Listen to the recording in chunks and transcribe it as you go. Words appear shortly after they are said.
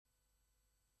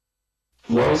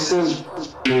Voices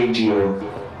Radio.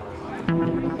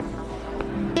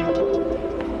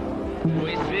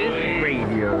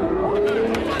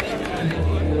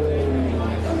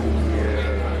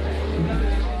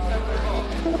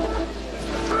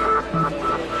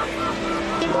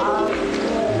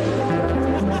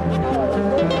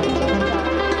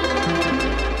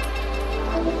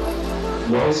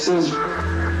 Voices Radio.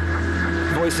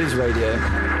 Voices Radio.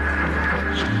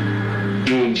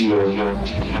 Radio.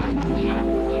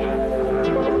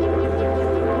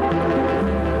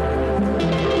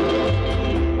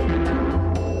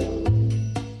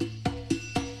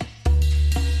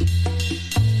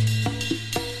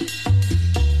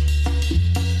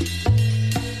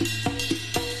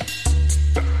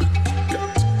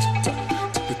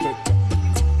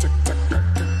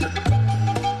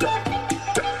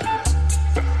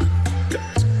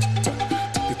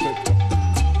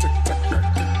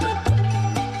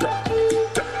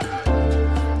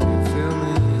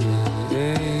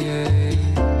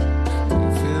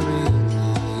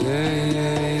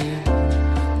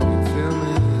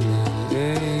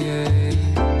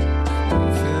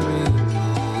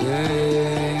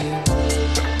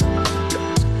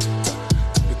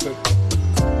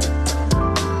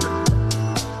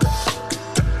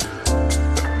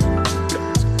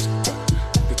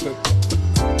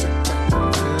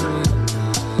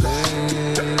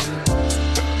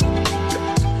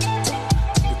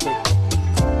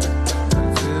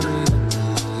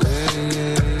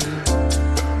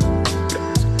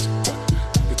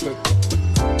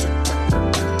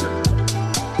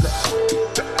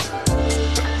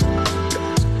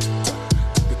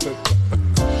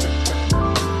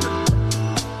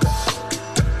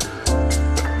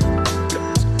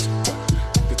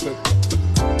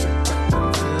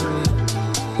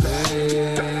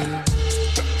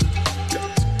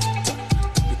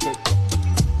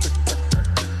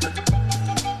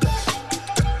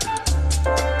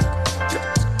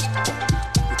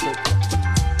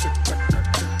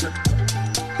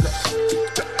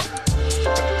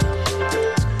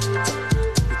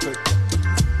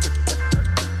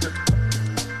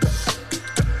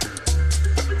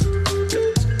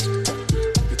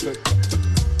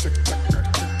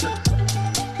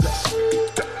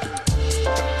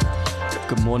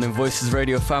 Voices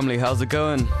Radio family, how's it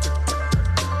going?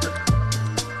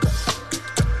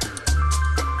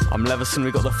 I'm Leveson,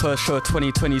 we got the first show of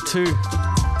 2022.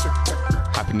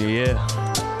 Happy New Year.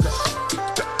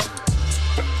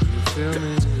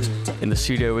 In the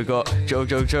studio we got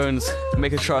Jojo Jones,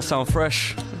 making sure I sound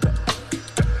fresh.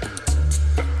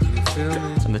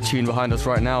 And the tune behind us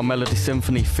right now, Melody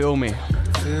Symphony, Feel Me.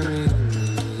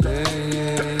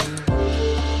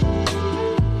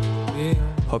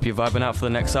 Hope you're vibing out for the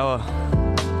next hour.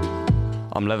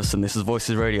 I'm Leveson, this is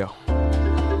Voices Radio.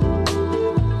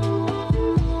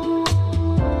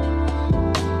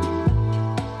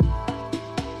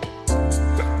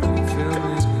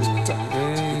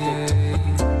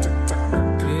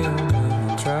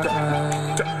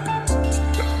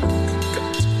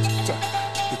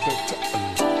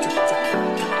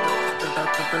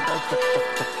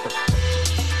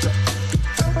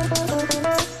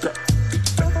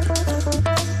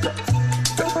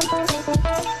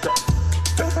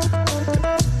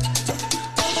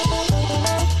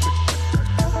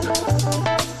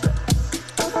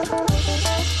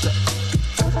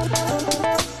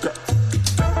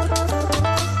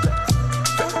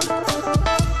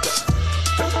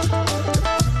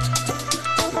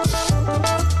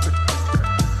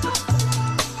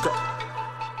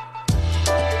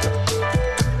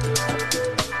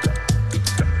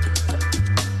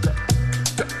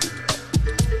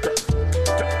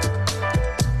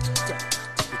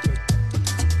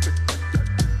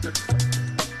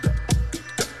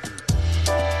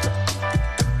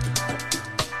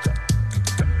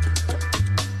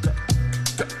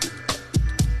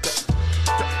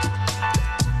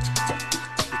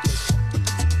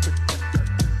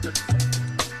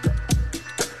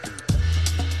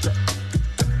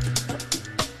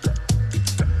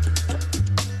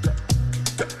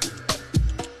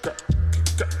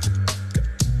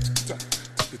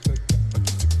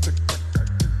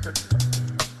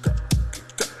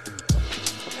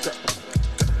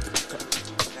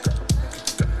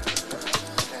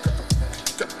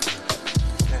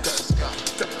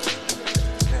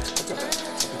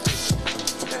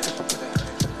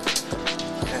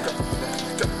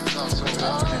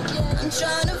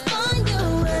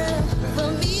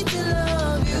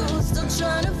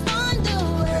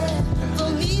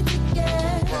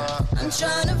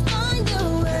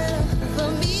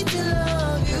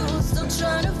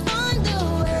 Trying to find a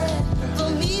way for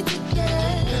me to get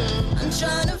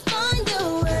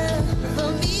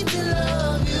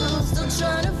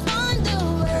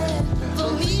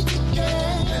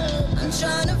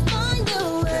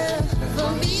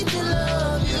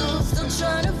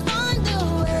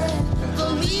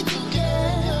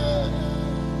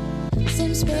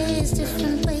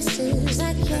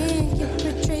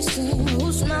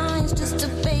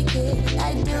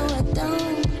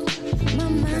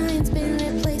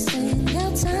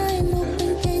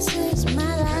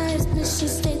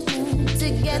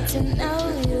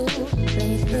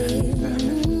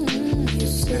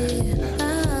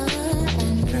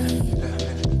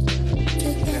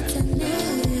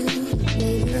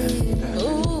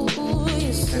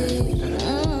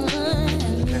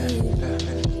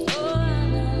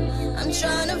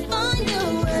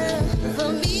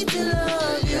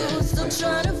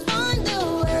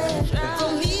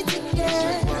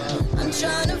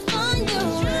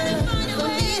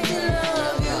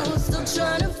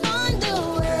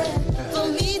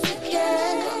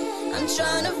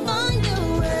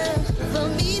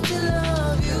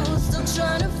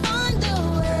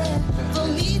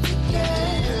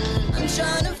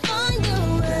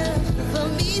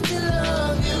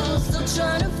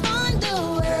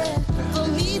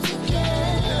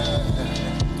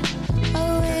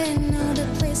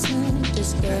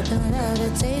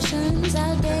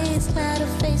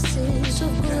so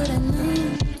good I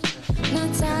know. Not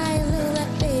tired, look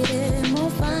like baby. More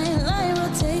fine line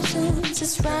rotations.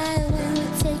 Just right when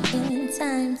we're taking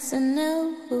time to know.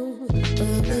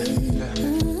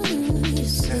 You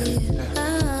see,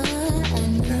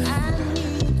 I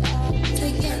need to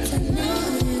get to know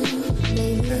you,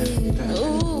 baby.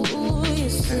 Ooh, you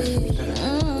see,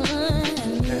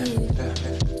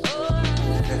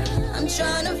 I'm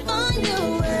trying to find a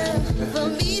way for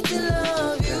me to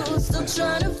love you. Still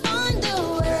trying to find a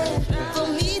way for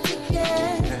me to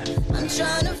care. I'm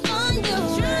trying to find a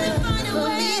way for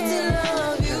me to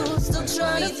love you. Still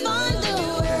trying to find a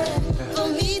way for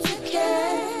me to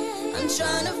care.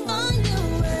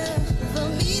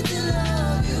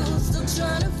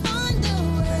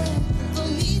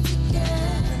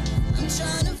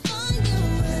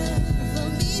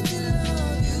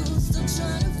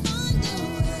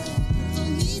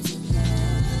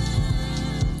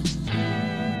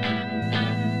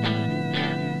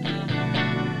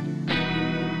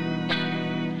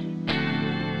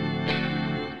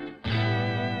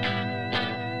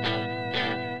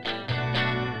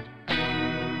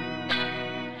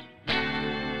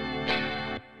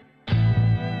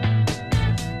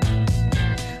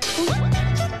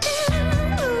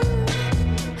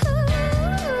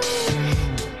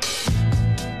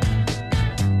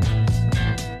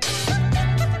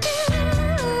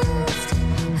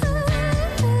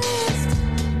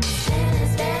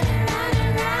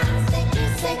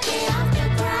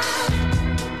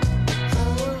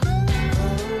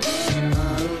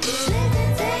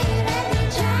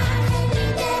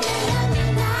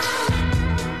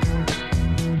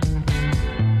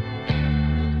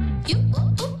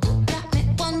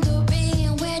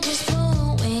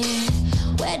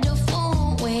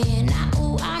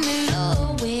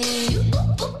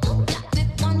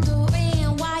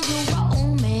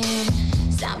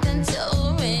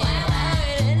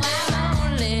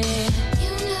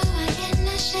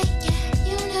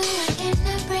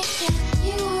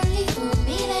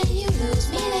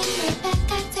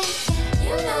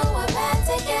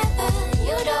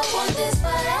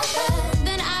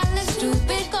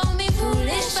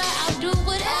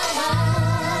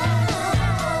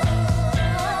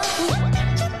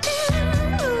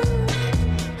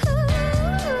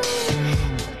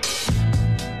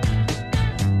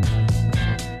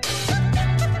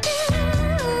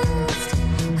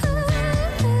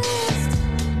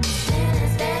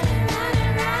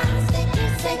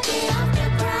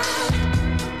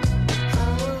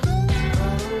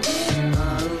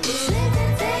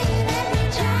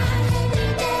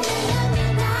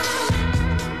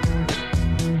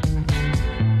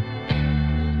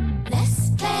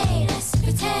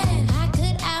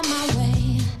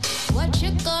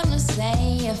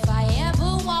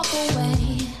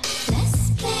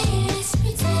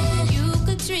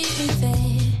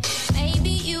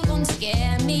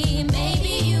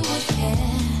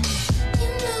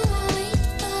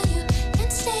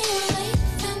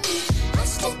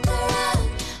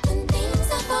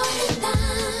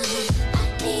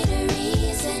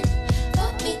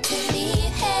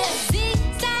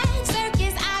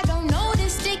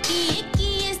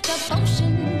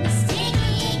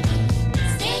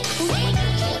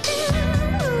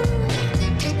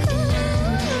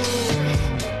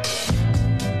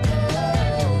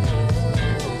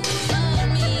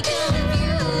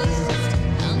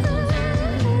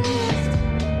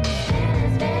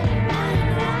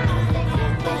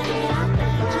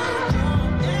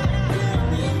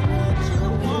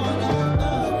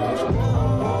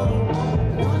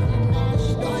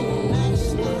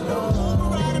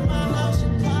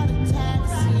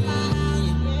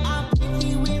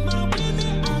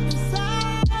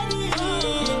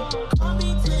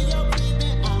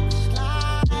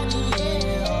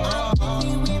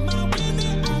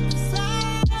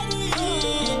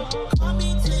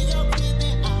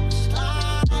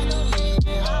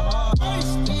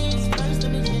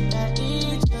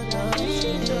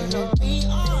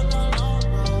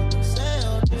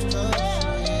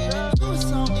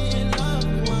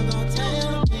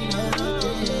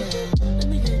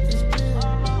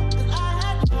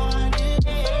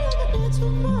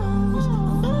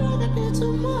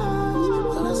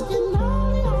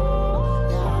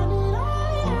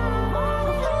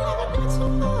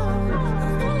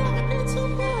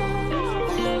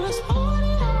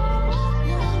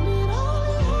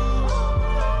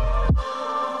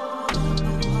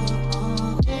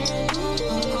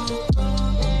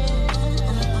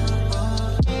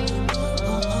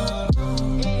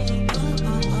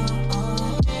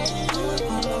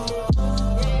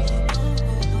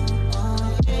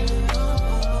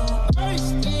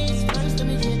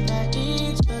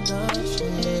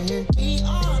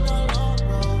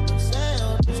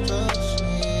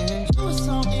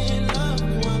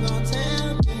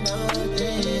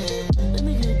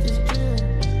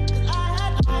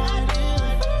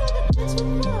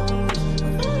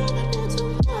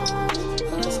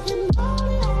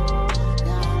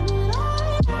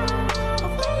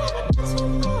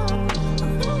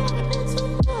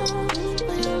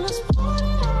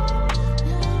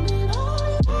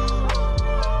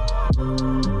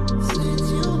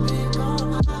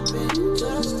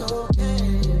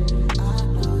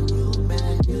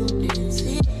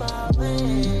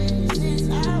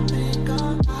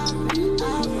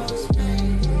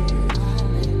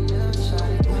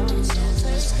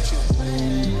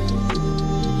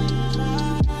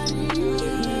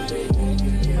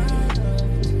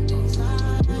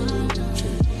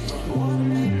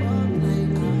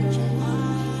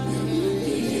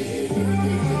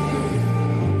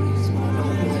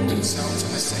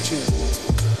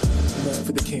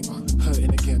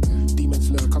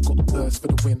 for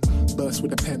the win. Burst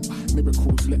with a pen,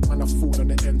 miracles, let man I fall on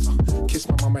the end. Kiss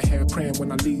my mama hair, praying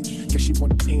when I leave. Guess she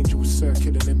want angels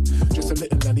circling him. Just a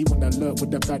little and he wanna alert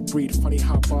with the bad breed. Funny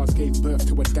how bars gave birth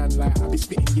to a Dan like I be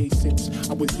spitting yay since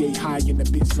I was yay high in the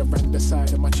bits around the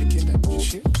side of my chicken and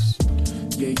chips.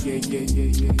 Yeah.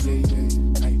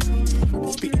 Ay. I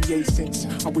been spitting yay since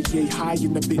I was yay high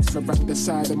in the bits around the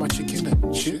side of my chicken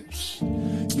and chips.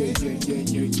 Yeah.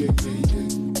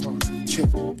 Chip,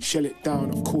 shell it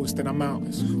down, of course, then I'm out.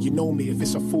 You know me, if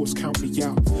it's a force, count me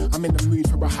out. I'm in the mood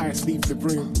for a highest, leave the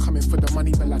room. Coming for the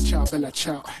money, bella chow.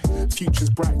 Future's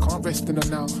bright, can't rest in the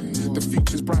now. The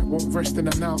future's bright, won't rest in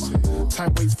the now.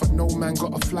 Time waits for no man,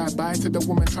 gotta fly by to the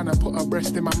woman trying to put her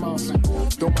breast in my mouth.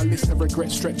 Don't my list of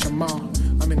regrets stretch a mile.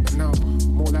 I'm in the now,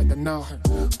 more like the now.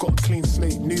 Got a clean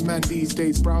slate, new man these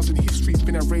days. Browsing history's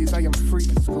been erased, I am free.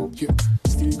 Yeah.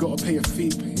 Still you gotta pay a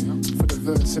fee for the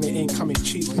verse and it ain't coming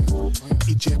cheap.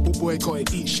 Eject, boy gotta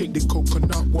eat, shake the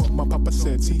coconut. What my papa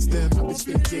said, since then I've been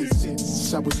spitting yay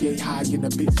since I was yay high in the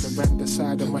bits and ran the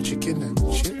side of my chicken and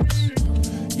chips.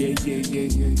 Yeah.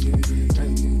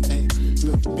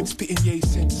 Look, been spitting yay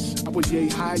since I was yay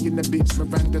high in the bits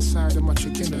and ran the side of my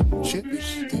chicken and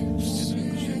chips.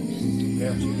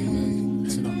 Yeah.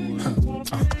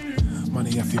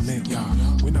 Money I feel make, yeah.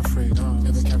 We're not afraid,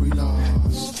 never carry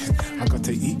loss. I got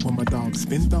to eat when my dog's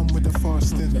been done with the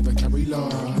fasting. Never carry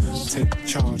loss. Take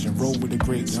charge and roll with the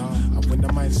greats. I win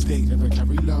the mind state, never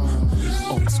carry loss.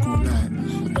 Old school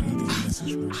line,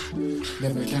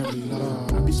 never carry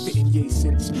loss. I've been spitting yay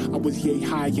since I was yay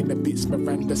high in the bits,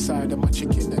 Miranda side of my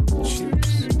chicken and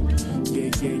chips.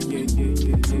 Yeah.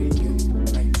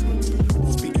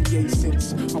 Spitting yay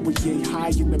since I was yay high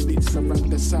in the bits,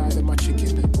 Miranda side of my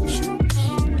chicken and chips.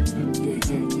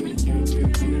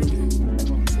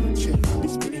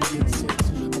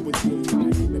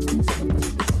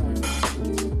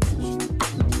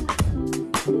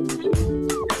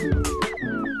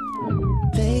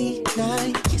 Late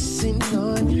night kissing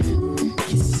on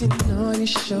your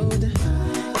shoulder.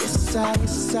 Yes,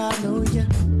 I know ya.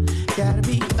 Gotta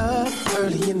be up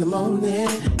early in the morning.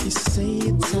 You say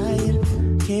you're tired,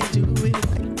 can't do it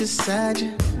right beside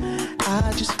you.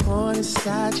 I just want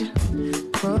inside you,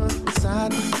 front,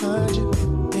 side, behind you.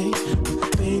 Hey,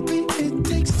 baby, it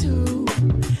takes two,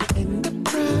 and I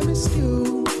promise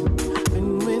you,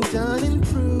 when we're done and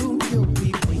through, you'll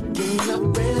be waking up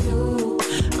brand new.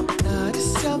 I'm not a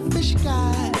selfish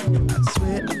guy, I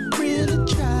swear I really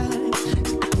tried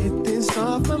to get this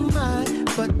off my mind,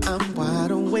 but I'm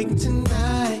wide awake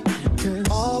tonight, 'cause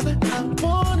all that I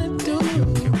wanna do,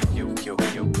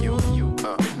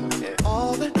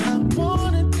 all that I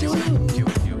wanna do,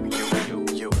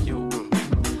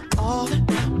 all that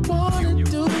I wanna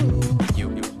do,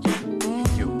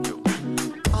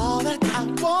 all that I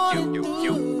wanna do.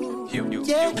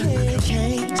 Yeah,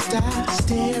 can't stop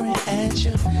staring at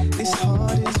you. This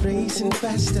heart is racing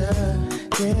faster.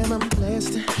 Damn, I'm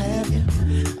blessed to have you.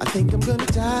 I think I'm gonna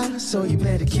die, so you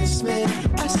better kiss me.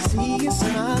 I see you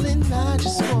smiling, I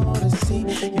just wanna see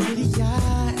your pretty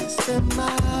eyes, them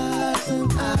eyes, them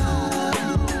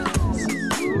eyes.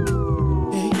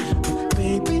 Hey,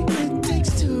 baby, it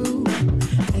takes two,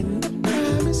 and I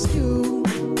promise you,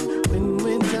 when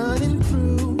we're done and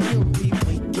through, you'll be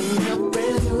waking up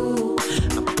brand new.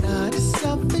 I'm not a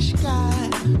selfish guy,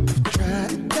 I've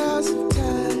tried 1,000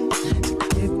 times to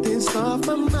get this off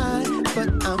my mind, but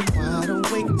I'm wide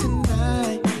awake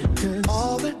tonight, 'cause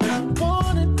all that I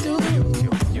wanna do,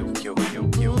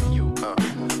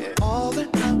 all that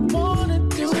I wanna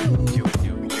do,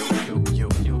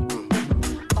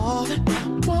 all that I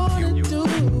wanna do,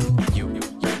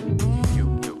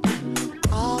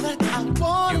 all that I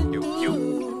wanna do.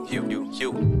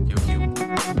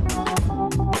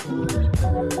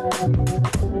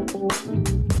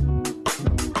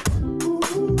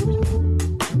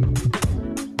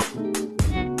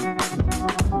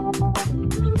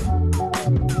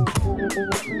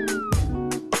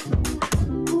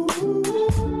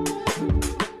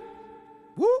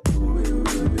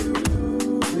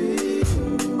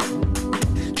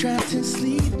 Trapped in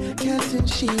sleep, counting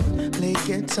sheep, play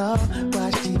guitar,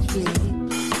 watch TV.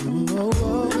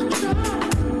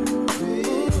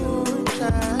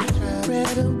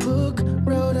 Read a book,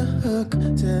 wrote a hook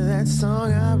to that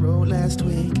song I wrote last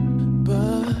week,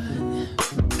 but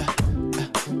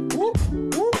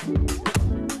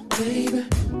baby,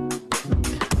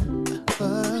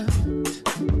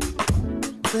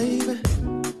 baby,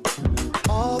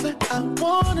 all that I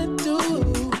wanna do,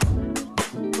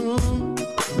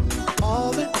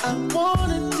 all that I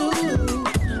wanna do,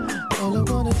 all I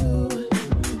wanna do,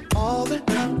 all that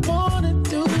I wanna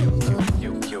do,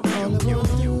 all I wanna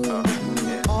do,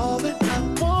 all that I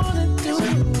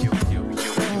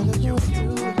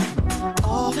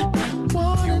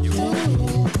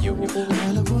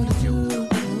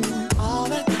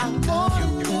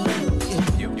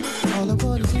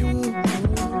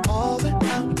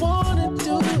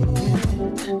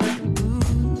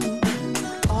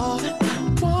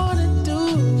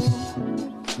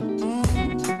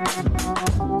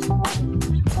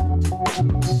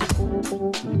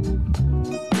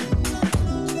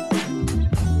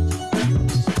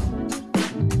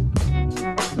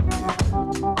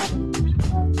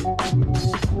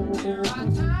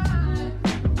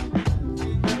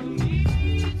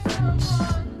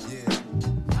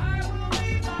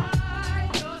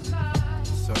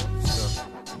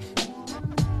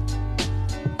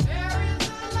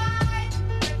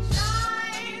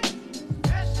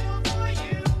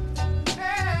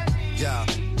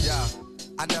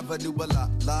I never knew a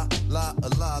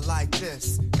love like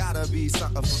this. Gotta be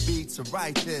something for me to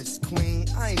write this. Queen,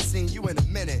 I ain't seen you in a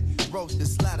minute. Wrote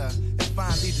this letter and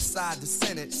finally decided to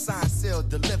send it. Signed, sealed,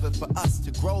 delivered for us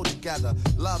to grow together.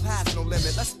 Love has no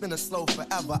limit, let's spin it slow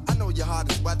forever. I know your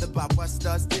heart is weathered by what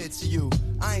studs did to you.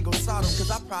 I ain't gon' start them cause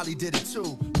I probably did it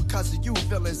too. Because of you,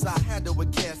 feelings I handle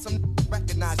with care. Some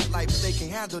recognize your life, but they can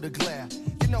handle the glare.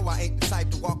 You know I ain't the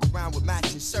type to walk around with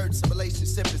matching shirts. A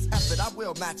relationship is effort, I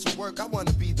will match your work. I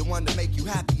wanna be the one to make you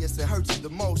happiest and hurt you the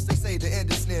most. They say the end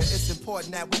is near, it's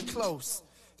important that we close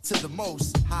to the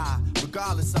most high.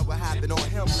 Regardless of what happened, on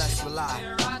him let's rely.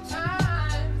 There are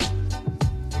times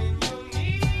when you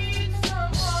need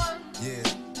someone. Yeah.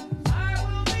 I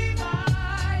will be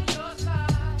by your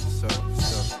side. So.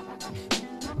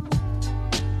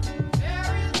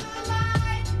 There is a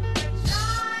light that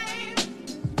shines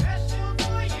special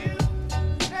for you,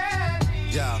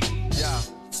 baby. Yeah,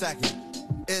 second.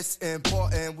 It's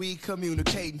important we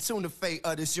communicate and tune the fate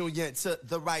of this union to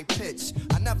the right pitch.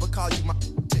 I never call you my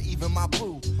to even my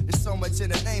boo. There's so much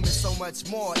in the name and so much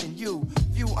more in you.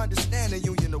 Few understand the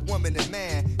union of woman and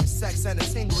man. It's sex and a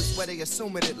tingle is where they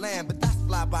assuming it land. But that's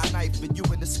fly by night for you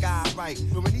in the sky, right?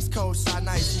 But when these cold shine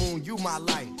nights, moon, you my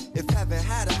light. If heaven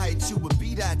had a height, you would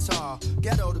be that tall.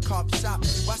 Ghetto, the coffee shop,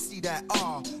 you, I see that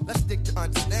all. Let's stick to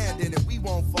understanding and we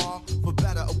won't fall. For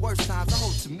better or worse times, I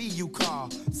hope to me you call.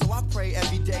 So I pray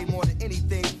every day more than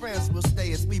anything. Friends will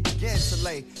stay as we begin to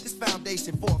lay this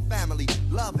foundation for a family.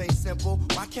 Love ain't simple.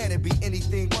 Why can't it be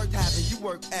anything worth having you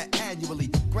work at annually?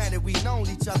 Granted, we known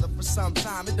each other for some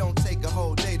time. It don't take a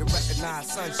whole day to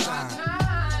recognize sunshine.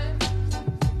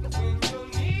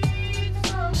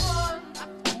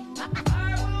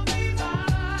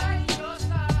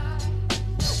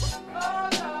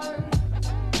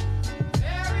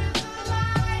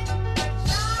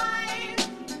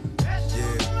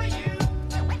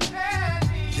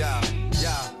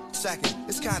 Second,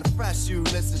 it's kinda fresh, you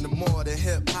listen to more than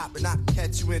hip-hop. And I can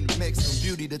catch you in the mix from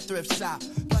beauty to thrift shop.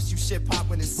 Plus you shit pop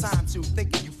when it's time to.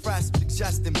 Thinking you fresh,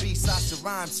 suggesting beats I should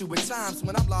rhyme to. At times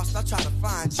when I'm lost, I try to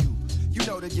find you. You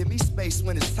know to give me space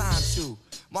when it's time to.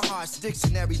 My heart's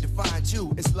dictionary defines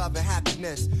you. It's love and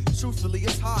happiness. Truthfully,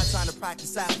 it's hard trying to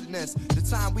practice happiness. The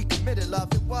time we committed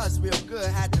love, it was real good.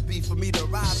 Had to be for me to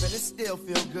arrive, and it still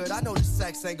feel good. I know the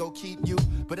sex ain't gon' keep you,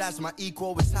 but as my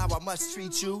equal, it's how I must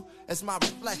treat you. As my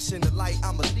reflection, the light,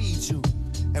 I'ma lead you.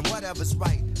 And whatever's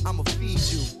right, I'ma feed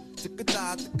you.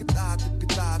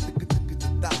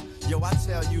 Yo, I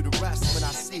tell you the rest when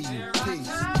I see you. Peace.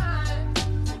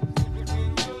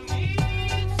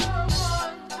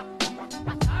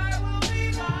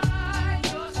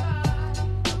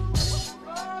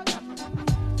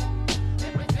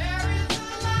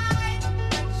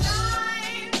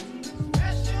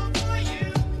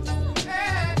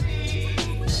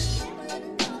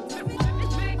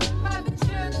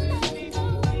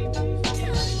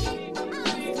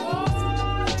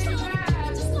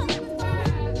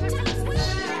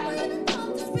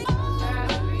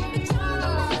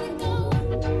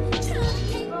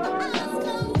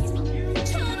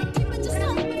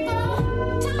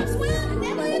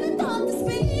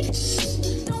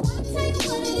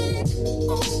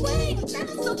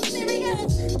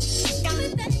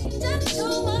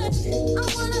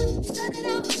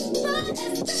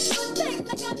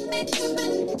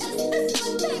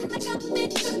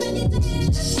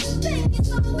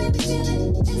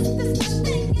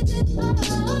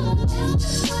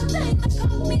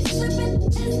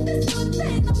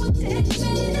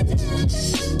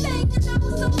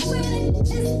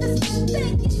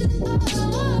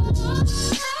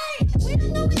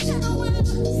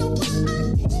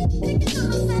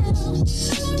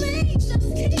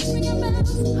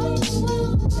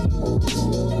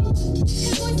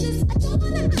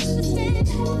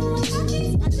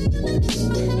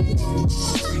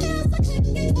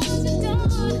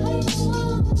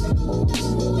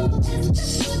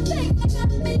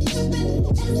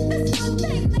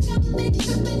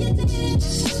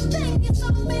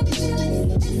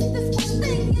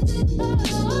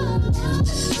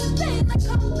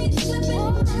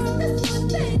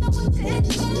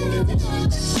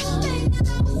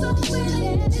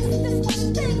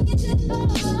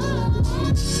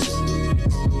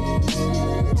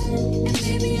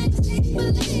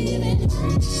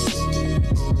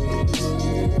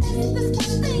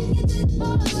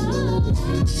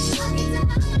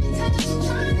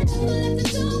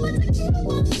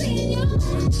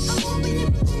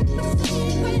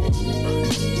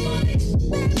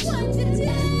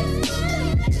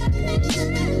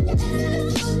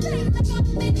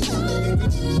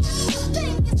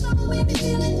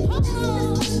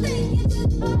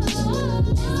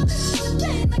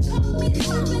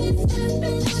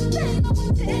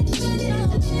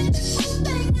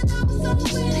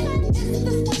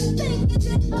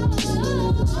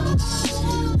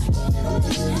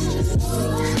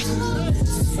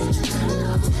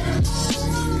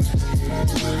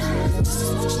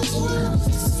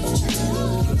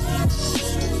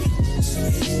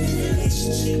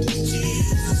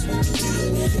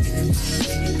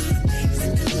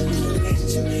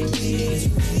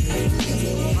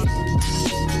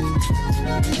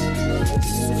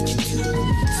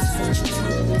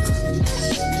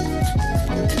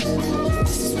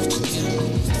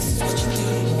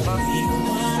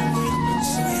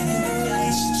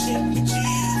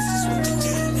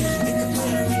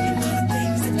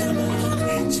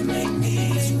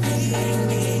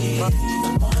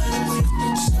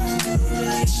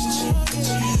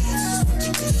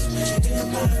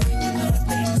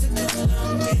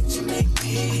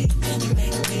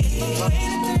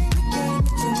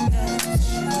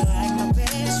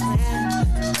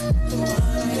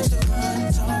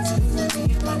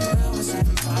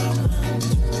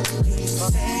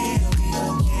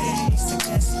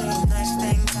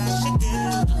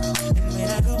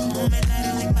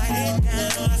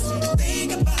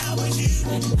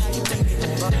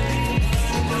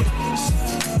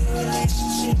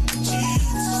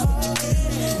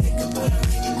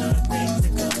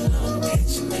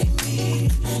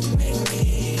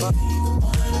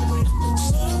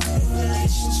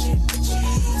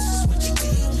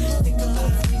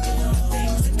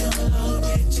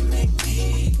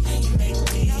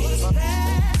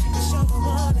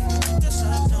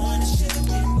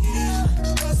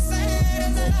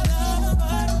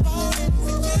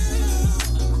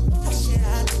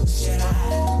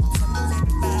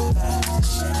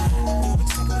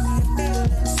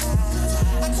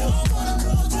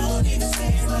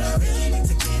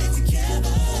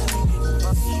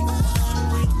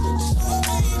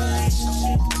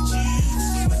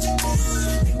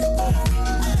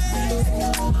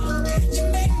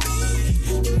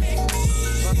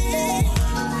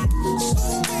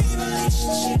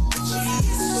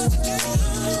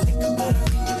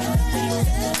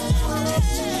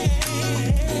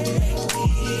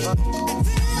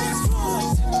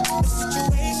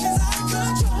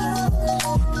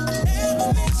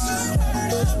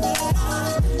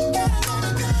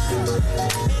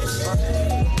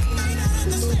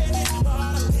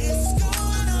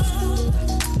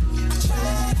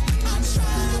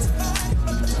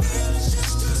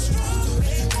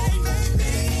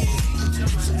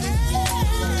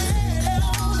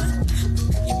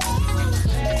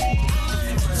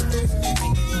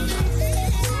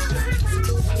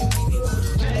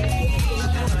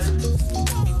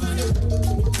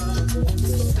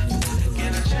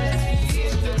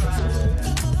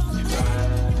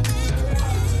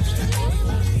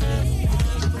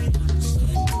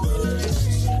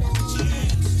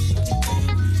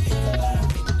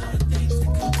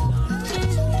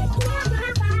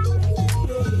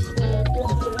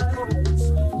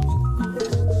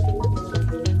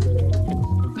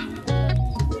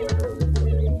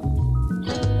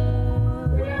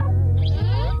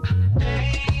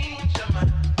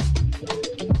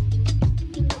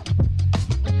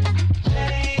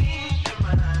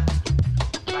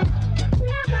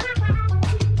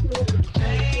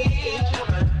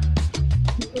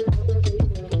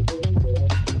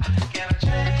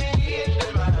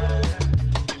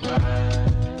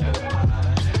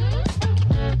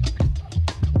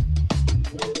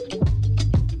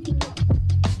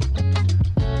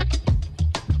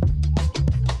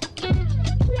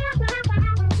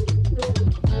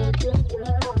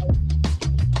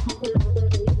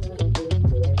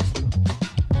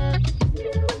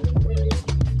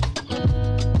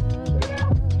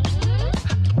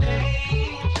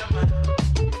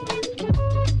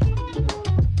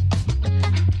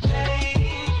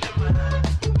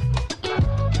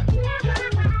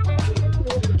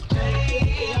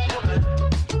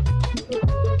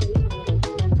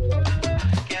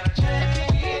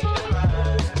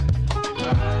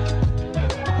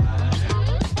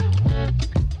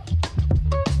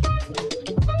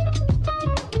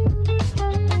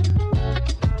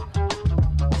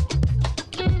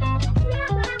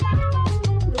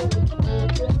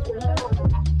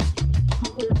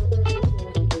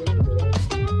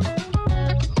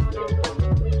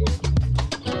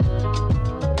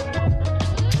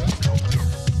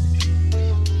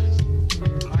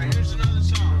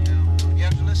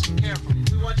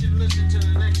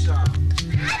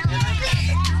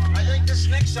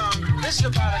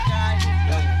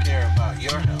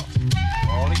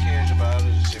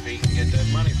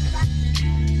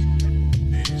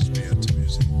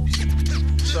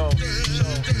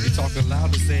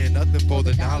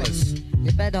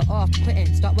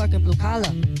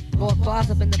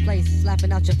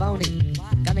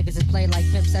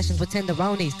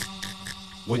 Tenderonis.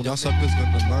 When y'all suckers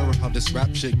gonna learn how this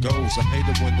rap shit goes? I hate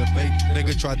it when the fake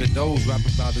nigga try to nose, rap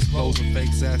about his clothes and fake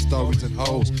ass stories and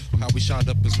hoes. How we shot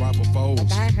up his rival foes.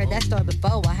 Like I ain't heard that story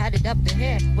before. I had it up to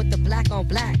here with the black on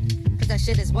black. Cause that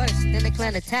shit is worse than a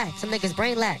clan attack. Some niggas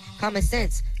brain lack, common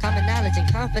sense, common knowledge and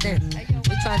confidence.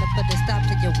 We trying to put a stop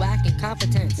to your whack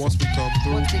incompetence. Once we come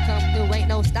through, ain't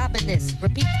no stopping this.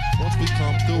 Repeat. Once we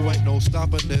come through, ain't no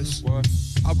stopping this.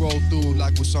 I roll through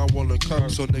like with someone and Kirk,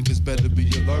 so niggas better be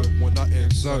alert when I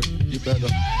insert. You better.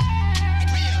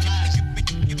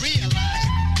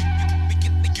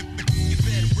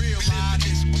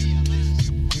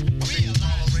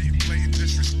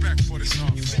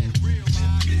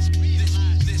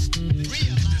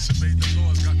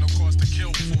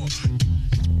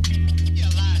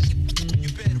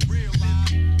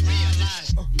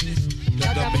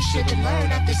 Shit to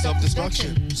learn after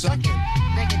self-destruction. Second,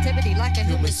 negativity like a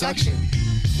human suction.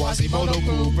 Quasimodo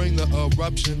crew bring the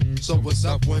eruption. So what's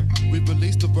up when we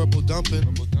release the verbal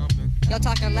dumping? Y'all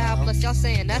talking loud, plus y'all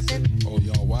saying nothing. Oh,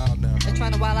 y'all wild now. They're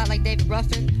trying to wild out like David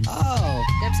Ruffin. Oh,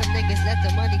 them some niggas let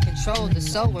the money control the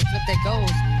soul and flip their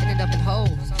goals and end up in holes.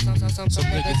 Some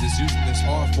niggas is using this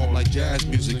art form like jazz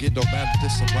music. It don't matter to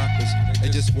some rappers. They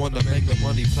just wanna make the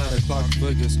money, plan the clock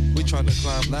figures. We trying to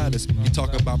climb ladders. You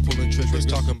talking about pulling triggers,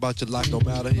 talking about your life no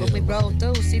matter here. When we roll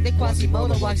through, see the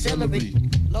Quasimodo auxiliary.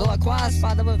 Lord Quas,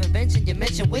 father of invention, you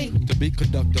mention we. The beat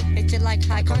conductor. Picture like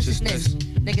high consciousness.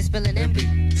 Niggas feeling envy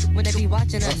when they be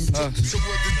watching us. So what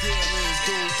the deal is,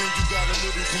 dude, think you got a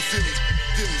little confused.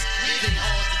 This really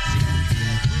hard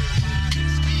to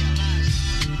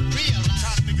realize.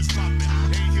 Top niggas poppin',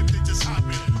 ain't hip, they just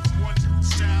hoppin'. One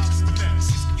style to the next.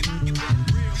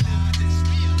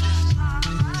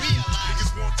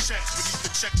 Niggas want checks, but need to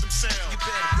check themselves. You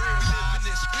better realize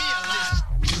this, realize.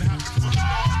 What happened for the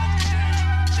law?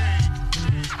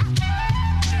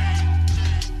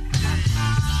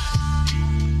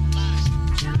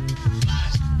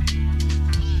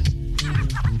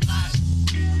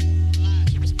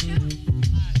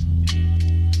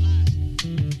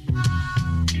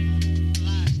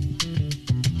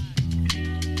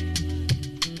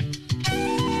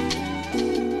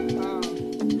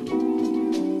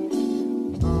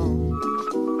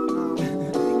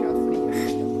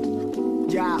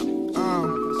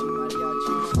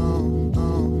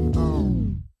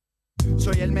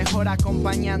 Soy el mejor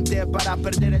acompañante para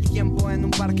perder el tiempo en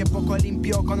un parque poco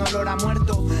limpio con olor a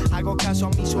muerto. Hago caso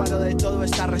omiso a lo de todo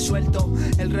está resuelto.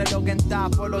 El reloj en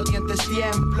tapo, los dientes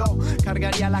tiemblo.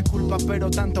 Cargaría la culpa pero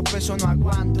tanto peso no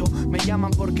aguanto. Me llaman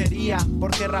porquería,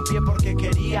 porque rapié porque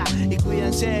quería. Y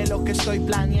cuídense de lo que estoy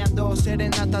planeando.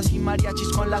 Serenatas y mariachis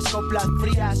con las coplas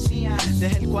frías.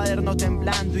 Dejé el cuaderno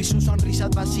temblando y sus sonrisas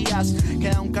vacías.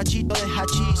 Queda un cachito de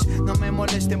hachís. No me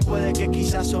molesten, puede que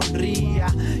quizás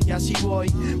sonría. Y así voy,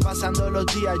 pasando los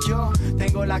días. Yo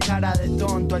tengo la cara de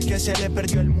tonto, al que se le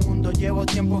perdió el mundo. Llevo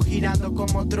tiempo girando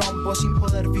como trompo sin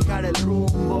poder fijar el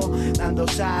rumbo. Dando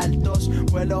saltos,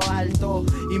 vuelo alto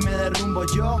y me derrumbo.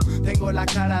 Yo tengo la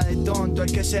cara de tonto,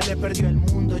 al que se le perdió el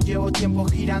mundo. Llevo tiempo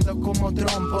girando como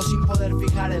trompo sin poder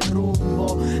fijar el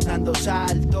rumbo. Dando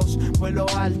saltos, vuelo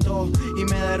alto y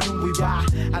me derrumbo y va.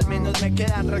 Al menos me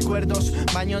quedan recuerdos,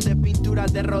 baños de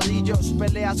pinturas de rodillos,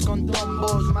 peleas con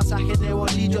tombos, masajes de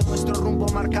bolillos. Nuestro rumbo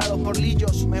marcado por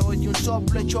lillos. Me voy de un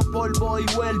soplo, echo polvo y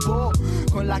vuelvo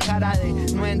con la cara de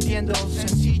no entiendo.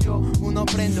 Sencillo, uno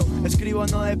prendo, escribo,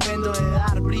 no dependo de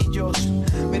dar brillos.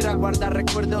 Mi rap guarda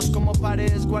recuerdos como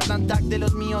paredes guardan tag de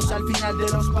los míos al final de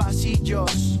los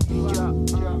pasillos.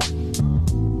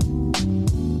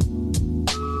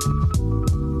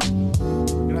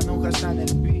 Granuja está en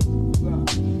el beat.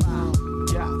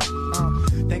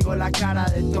 Tengo la cara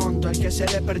de tonto, al que se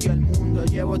le perdió el mundo.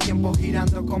 Llevo tiempo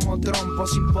girando como trompo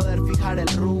sin poder fijar el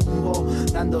rumbo.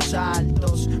 Dando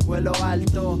saltos, vuelo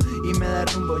alto y me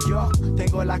derrumbo. Yo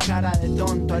tengo la cara de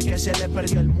tonto, al que se le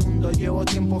perdió el mundo. Llevo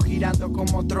tiempo girando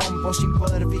como trompo sin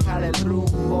poder fijar el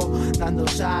rumbo. Dando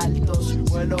saltos,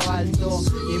 vuelo alto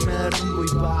y me derrumbo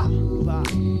y va.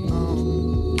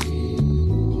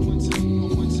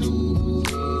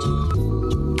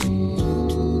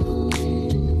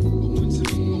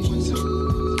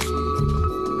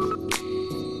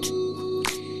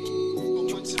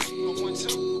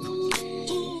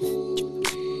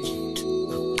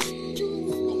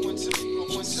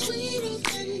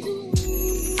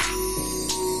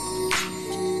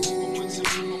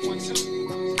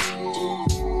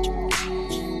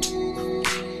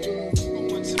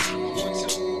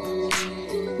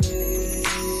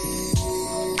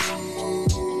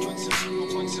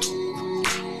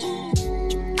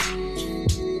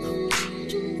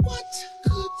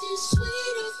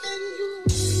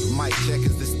 Mic check,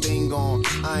 is this thing on?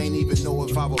 I ain't even know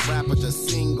if I would rap or just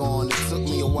sing on. It took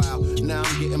me a while, now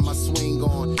I'm getting my swing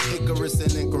on. Icarus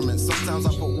in increments, sometimes I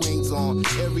put wings on.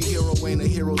 Every hero ain't a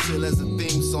hero till there's a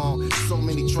theme song. So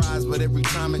many tries, but every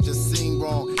time it just seemed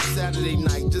wrong. Saturday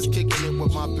night, just kicking it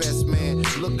with my best man.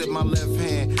 Looked at my left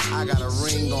hand, I got a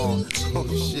ring on. Oh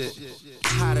shit.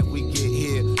 How did we get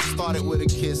here? Started with a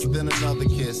kiss, then another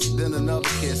kiss, then another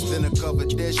kiss, then a covered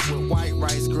dish with white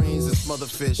rice, greens, and smothered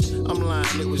fish. I'm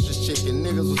lying, it was just chicken.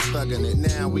 Niggas was thugging it.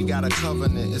 Now we got a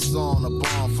covenant. It's on, a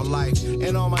bond for life.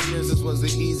 In all my years, this was the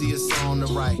easiest song to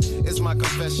write. It's my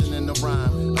confession in the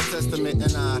rhyme, a testament,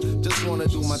 and I just wanna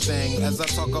do my thing as I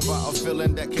talk about a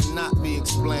feeling that cannot be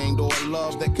explained, or a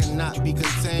love that cannot be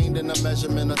contained in a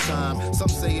measurement of time. Some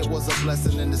say it was a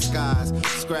blessing in disguise.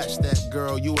 Scratch that,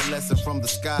 girl, you a lesson from the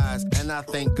skies. And I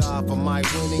thank God for my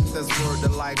winnings. That's word to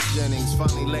Life Jennings.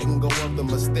 Finally letting go of the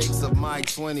mistakes of my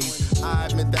 20s. I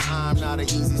admit that I'm not an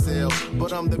easy sell,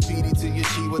 but I'm the PD to your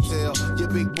Chiwa tail. Your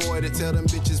big boy to tell them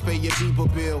bitches pay your people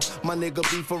bill. My nigga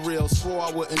be for real, swore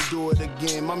I wouldn't do it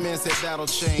again. My man said that'll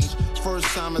change. First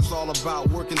time it's all about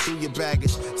working through your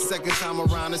baggage. Second time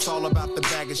around it's all about the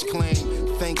baggage claim.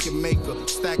 Thank your maker,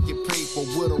 stack your paper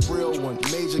with a real one.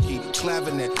 Major key,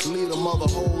 clavinet, lead a mother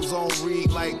hoes on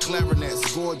read like clarinets.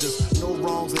 Gorgeous, no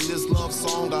wrongs in this love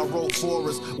song I wrote for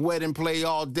us. Wedding play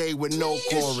all day with no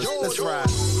chorus. Let's ride.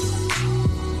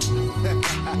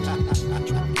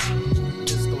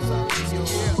 This goes out to you.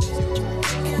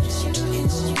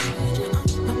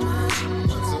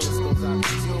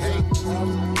 Hey, one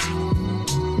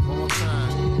more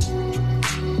time.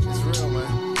 It's real,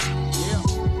 man. Yeah.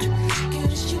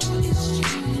 This goes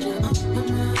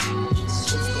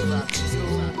out to you.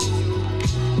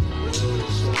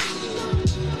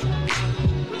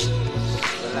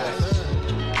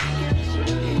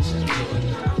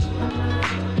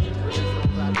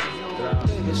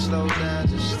 Baby, slow down,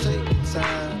 just take your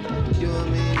time. You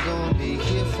and me gon' be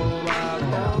here for a while,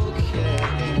 okay?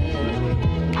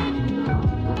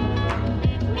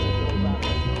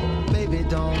 Baby,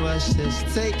 don't rush, just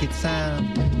take your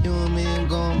time. You and me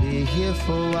gon' be here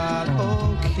for a while,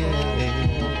 okay?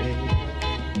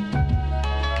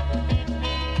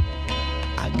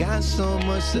 Got so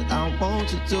much that I want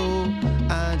to do.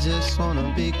 I just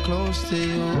wanna be close to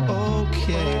you,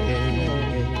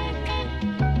 okay?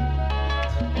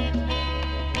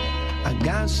 I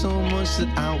got so much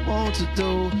that I want to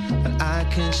do, but I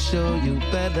can show you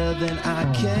better than I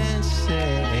can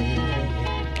say.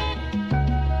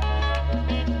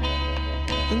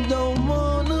 Don't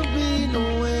wanna be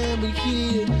nowhere but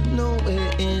here,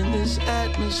 nowhere in this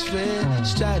atmosphere.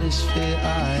 Stratosphere,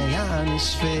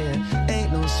 ionosphere,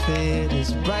 ain't no sphere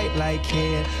that's bright like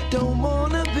hair. Don't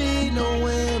wanna be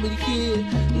nowhere but here,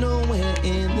 nowhere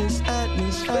in this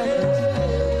atmosphere.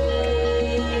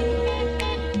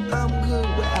 I'm good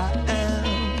where I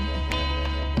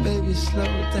am. Baby,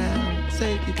 slow down,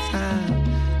 take your time.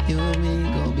 You and me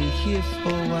gon' be here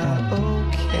for a while,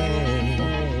 okay?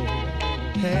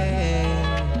 Hey,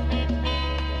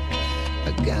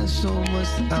 I got so much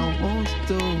that I want to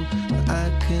do, but I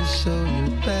can show you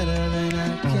better than I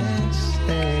can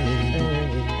say.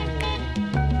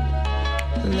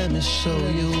 Let me show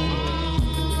you.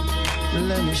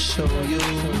 Let me show you.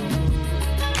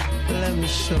 Let me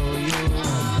show you.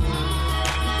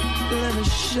 Let me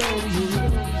show you.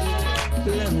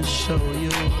 Let me show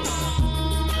you.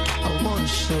 I wanna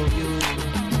show you.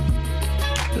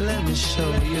 Let me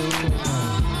show you.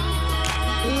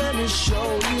 Let me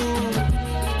show you.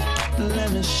 Let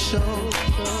me show.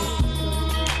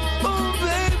 Oh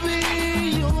baby,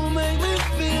 you make me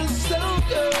feel so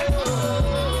good.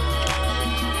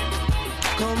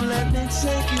 Come let me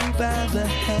take you by the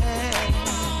hand.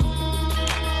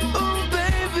 Oh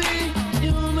baby,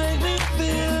 you make me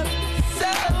feel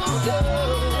so good.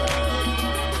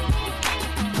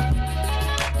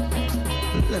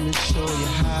 Let me show you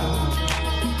how.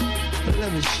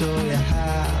 Let me show you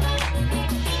how.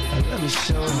 Let me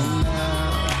show you now.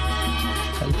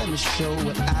 Let me show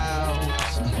it out.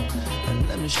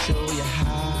 Let me show you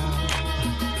how.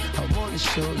 I wanna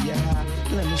show you how.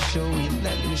 Let me show you.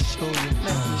 Let me show you.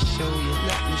 Let me show you.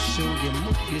 Let me show you.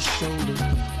 Move your shoulders.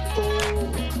 Oh,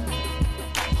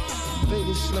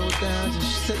 baby, slow down.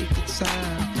 Just take your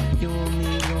time. You and me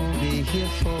gon' be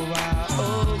here for a while.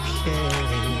 Okay.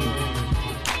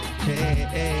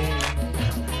 Hey.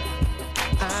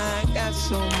 I got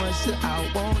so much that I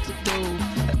want to do,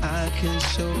 that I can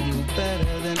show you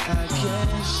better than I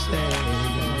can say.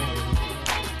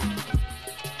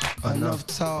 Enough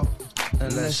talk,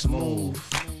 and let's move.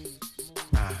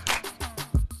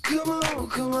 Come on,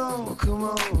 come on, come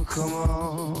on, come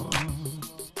on.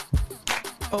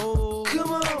 Oh,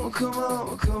 come on, come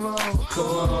on, come on, come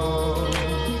on.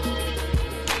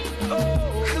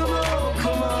 Oh, come on,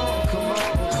 come on, come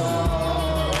on, come on.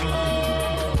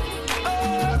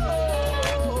 Oh,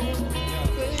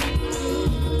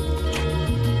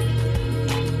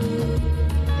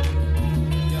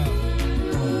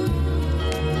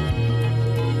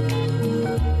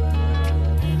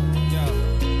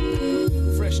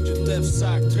 Fresh to death,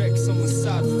 sock trekk som en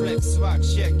sad fläck. Svart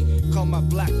check, komma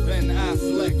Black Ben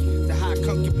Affleck. Det här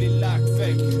kan ikke bli lagt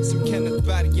vekk. Som Kenneth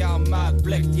Berge har mad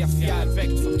blekt. Jeg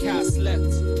fjærvekt for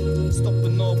Caslet. Stoppe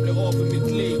nå, bli over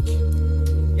mitt lik.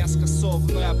 Jeg skal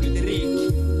sove når jeg blir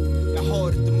rik. Jeg har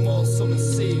et mål som en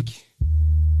sig.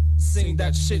 Sing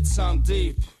that shit sound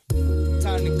deep.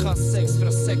 Terningkast 6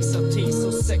 fra 6 av 10,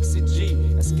 så sexy G.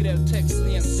 Jeg skrev teksten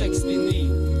i en 69.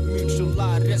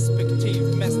 Mutual respektiv,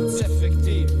 mest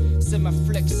effektiv. Se meg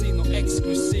flexin og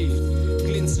eksklusiv.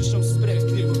 Glinser som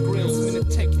sprøytkniv og grills. Mine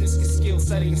tekniske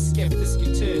skills er ingen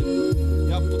skeptiske til.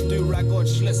 Jeg har på durag og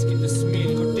et sleskete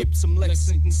smil. Går dypt som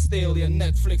Lexington Steel i en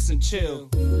Netflix and chill.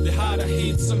 Det her er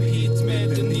hit som hit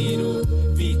med De Niro.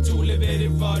 Vi to leverer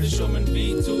varer som en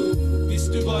V2. Hvis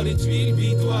du var i tvil,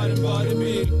 Vito er en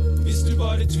varebil. Hvis du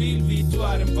var i tvil, Vito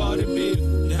er en varebil.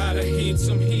 Det her er hit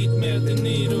som hit med De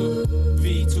Niro.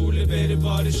 Vi to leverer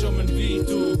varer som en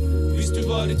V2. Hvis du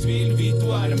var i tvil, Vito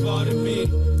er en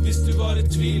varebil. Hvis du var i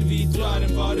tvil, Vito er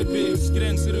en varebil.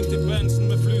 Skrenser rundt i bensen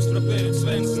med flus fra Berit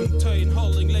Svendsen. Tøyen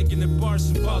holding, leggende bars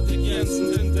som Patrick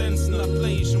Jensen. Tendensen er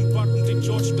player som parten til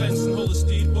George Benson. Holder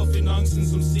styr på finansen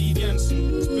som Siv Jensen.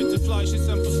 Spytter fleisch i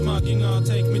stem på smakinga.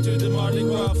 Take me to the Mardi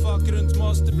Gras. Fuck rundt med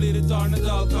oss, det blir et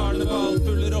Arnedal karneval.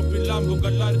 Puller opp i Lambo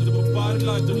Gallardo på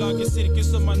barlight. Og lager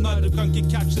sirkus som en narr. Du kan ikke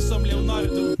catche som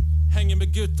Leonardo. Henger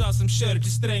med gutta som kjører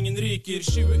til strengen ryker.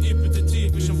 20 yppete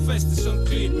typer som fester som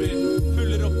klyper.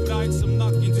 Puller opp breit som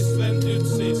nakken til Sven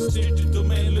Utsi. Styrte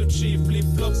Domain Lucci,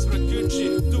 flip-flops fra Gucci.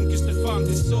 Dunker Stefan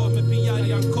til så med Pierre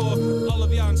Janko. Alle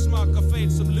vi har en smak av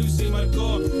feil som Lucy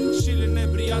Margot. Skyller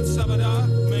ned Briat Savara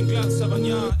med en glad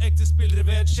savagna. Ekte spillere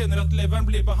vet, kjenner at leveren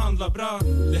blir behandlet bra.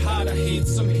 Det her er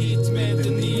hit som hit med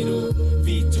De Niro.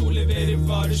 Vi to leverer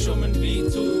varer som en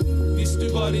V2. Hvis du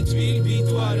var i tvil,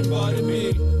 Vito er en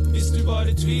varebil. Hvis du var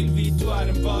i tvil, Vito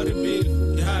er en varebil.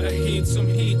 Det her er hit som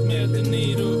hit med De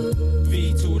Niro.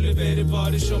 Vi to leverer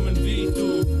varer som en V2.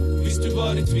 Hvis du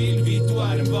var i tvil, Vito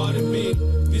er en varebil.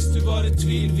 Hvis du var i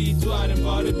tvil, Vito er en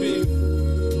varebil.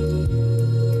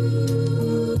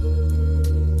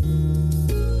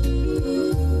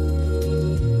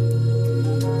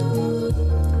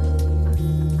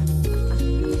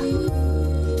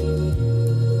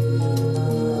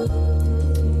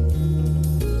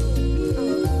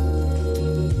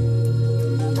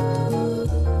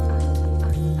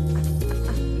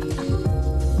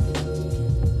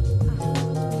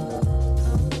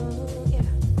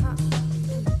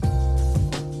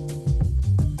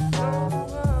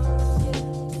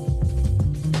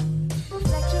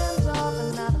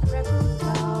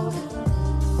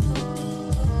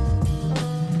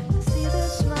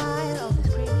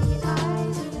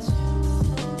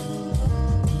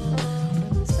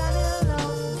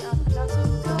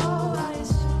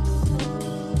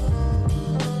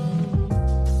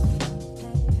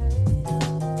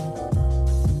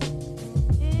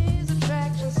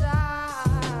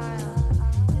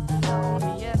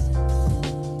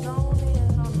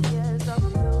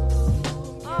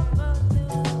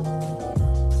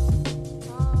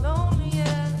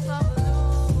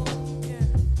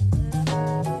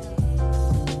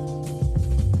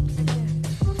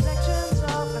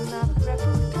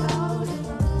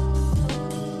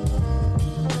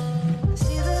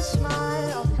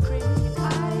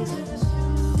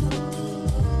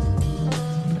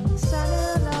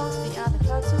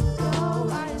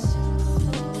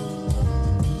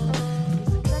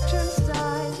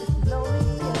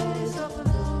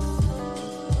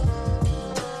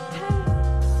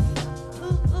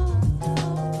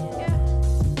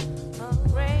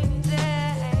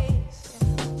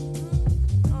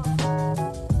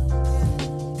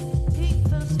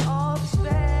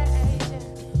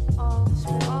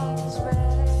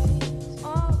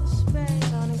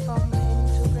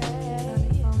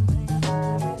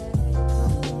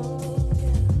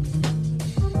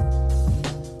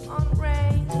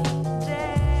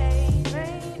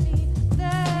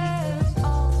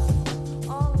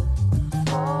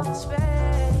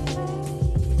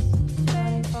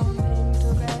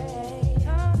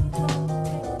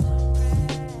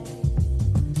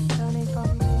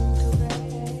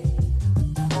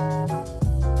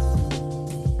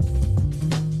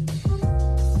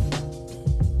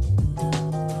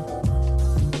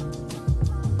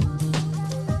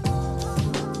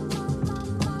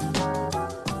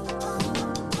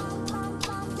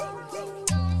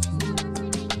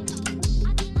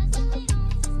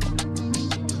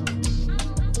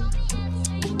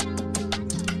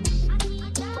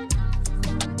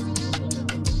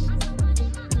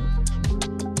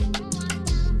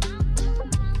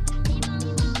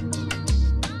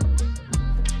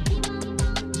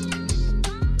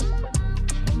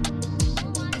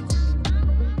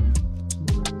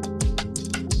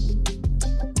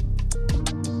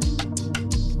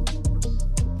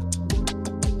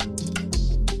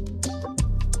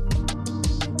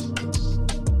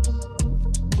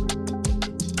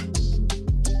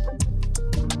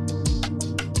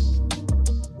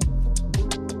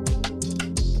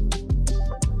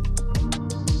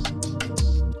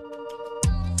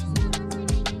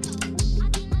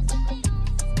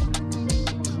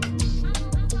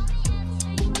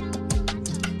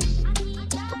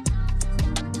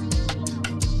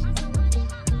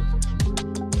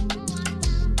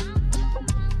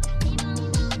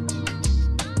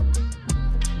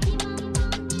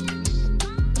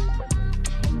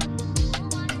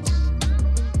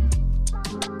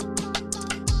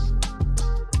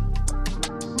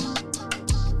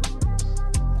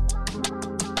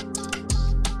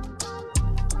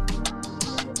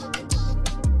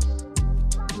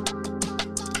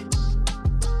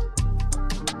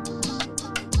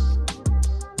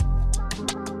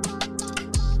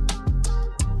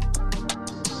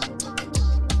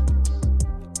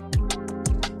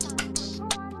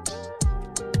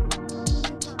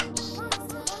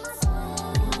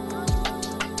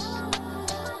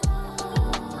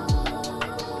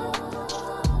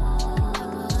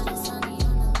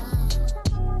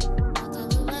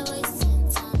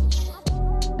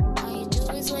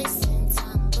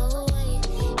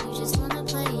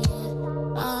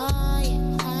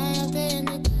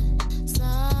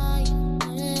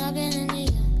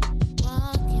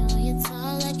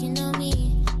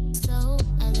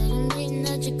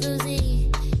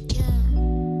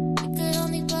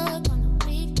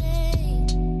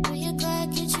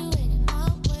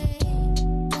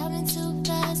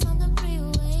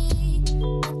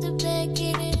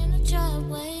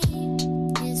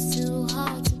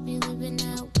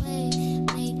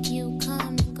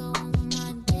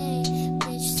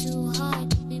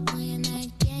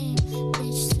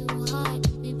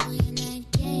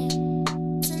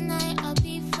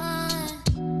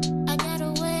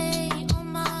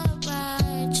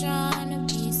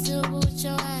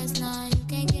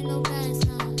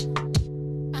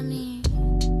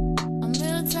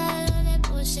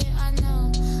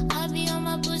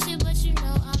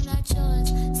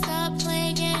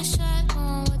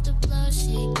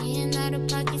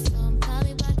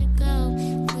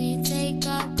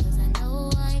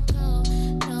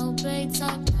 they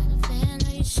talk, not a fan of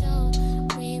your show.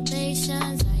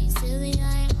 Relations, are you silly?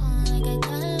 I ain't on. Like I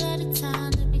got a lot of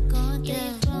time to be gone.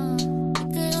 Yeah, we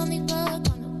could only work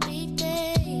on a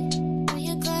weekday. 3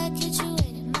 o'clock, hit you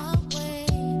waiting my way.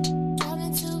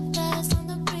 Driving too fast on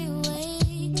the freeway.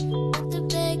 Put the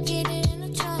bed, get it in the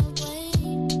driveway.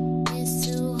 It's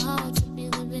too hard to be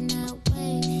living that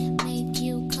way. Make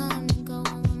you come and go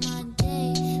on with my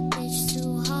day. Bitch,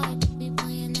 too hard to be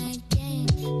playing that game.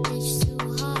 Bitch, too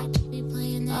hard to be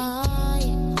playing that game. Oh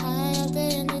yeah, high up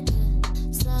there in the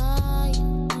good. Saw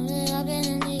you, I've been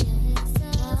in the air.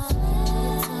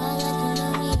 It's all like you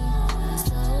know me.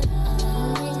 So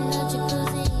I'm waiting at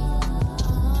jacuzzi.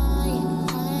 Oh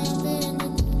yeah, high up there in the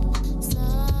good.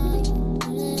 Saw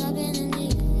you, I've been in the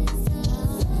air.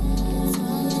 It's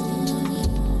all like you know me.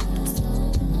 So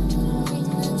I'm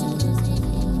waiting at jacuzzi.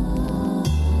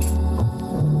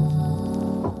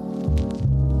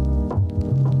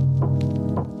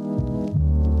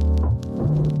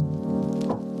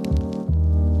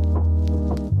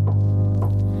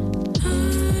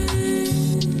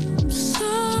 I'm so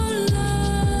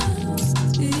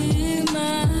lost in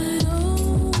my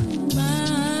own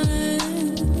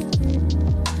mind.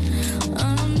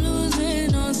 I'm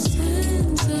losing all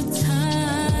sense of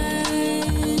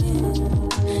time.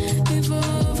 If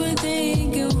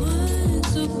overthinking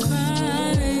was a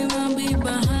crime, I'll be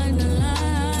behind the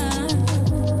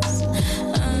lines.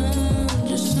 I'm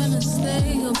just trying to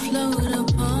stay afloat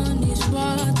upon these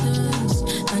waters.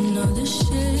 I know this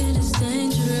shit is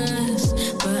dangerous,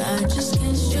 but I just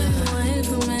can't stray away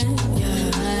from it.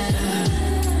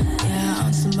 Yeah,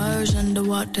 I'm submerged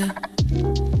underwater.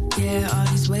 Yeah, all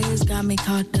these waves got me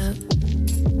caught up.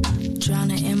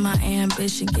 Drowning in my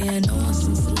ambition, yeah, no one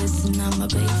seems to listen. I'm a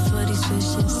bait for these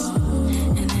fishes,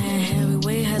 and that heavy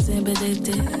weight hasn't been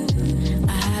lifted.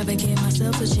 I haven't gave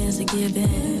myself a chance to give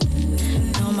in.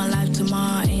 Know my life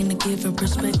tomorrow ain't a given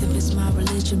perspective, it's my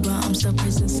religion, but I'm still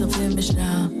praising self-image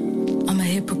now. I'm a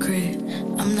hypocrite,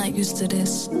 I'm not used to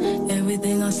this.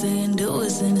 Everything I say and do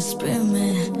is an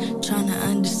experiment. Trying to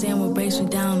understand what breaks me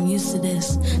down, I'm used to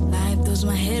this. Life throws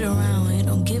my head around, it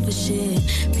don't give a shit.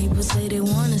 People say they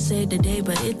wanna save the day,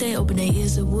 but if they open their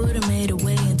ears, it would've made a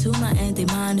way into my empty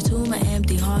mind, into my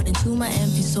empty heart, into my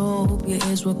empty soul. Hope your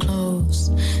ears were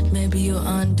closed, maybe you'll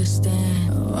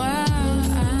understand why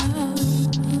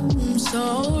I'm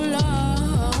so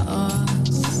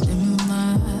lost in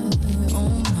my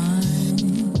own mind.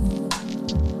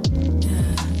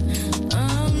 Yeah,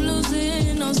 I'm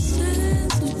losing no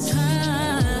sense of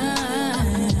time.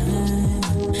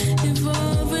 If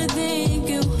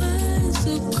overthinking was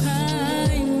a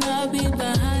crime, I'll be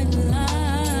behind the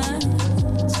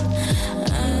lines.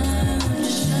 I'm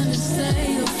just trying to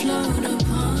stay afloat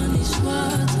upon these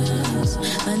waters.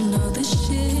 I know this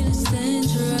shit is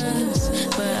dangerous.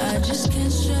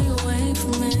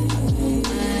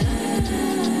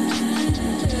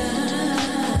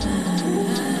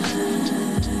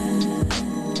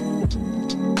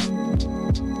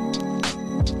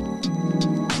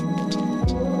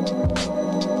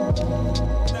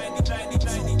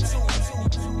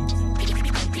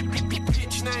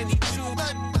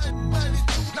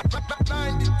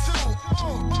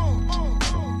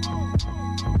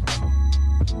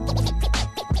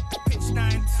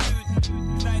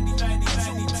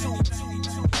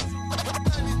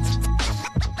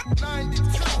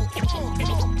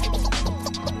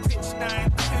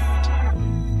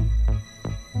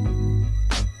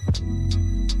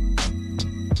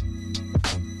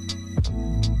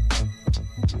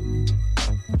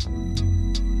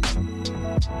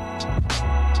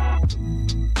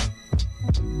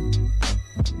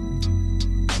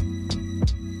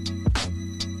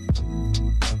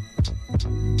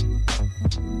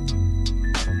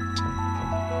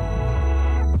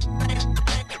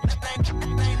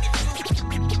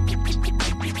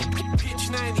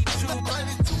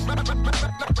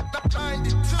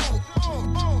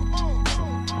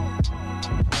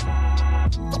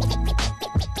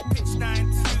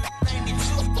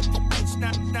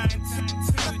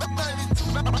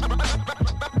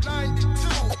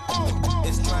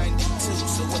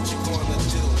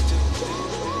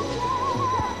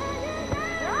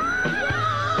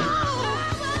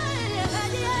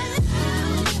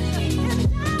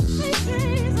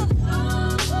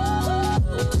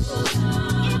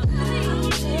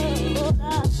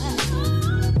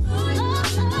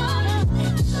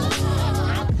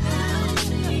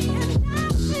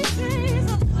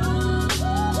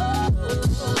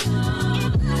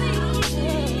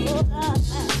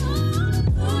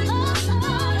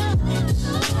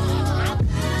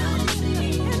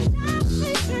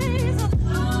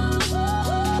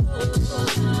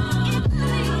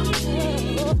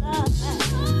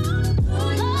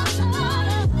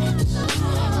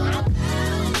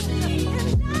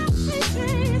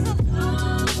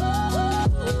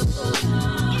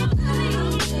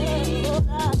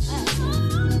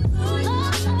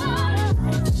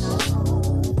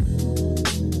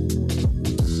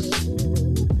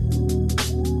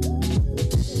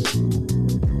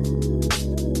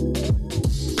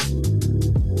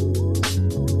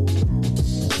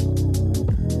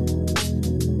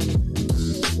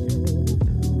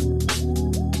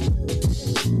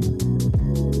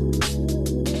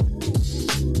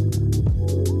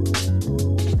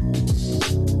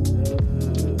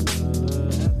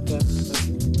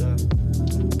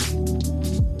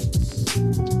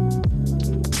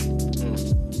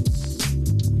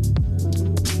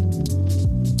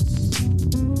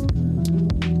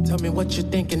 what you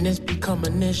thinking, it's become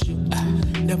an issue.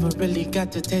 Never really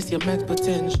got to taste your max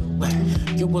potential.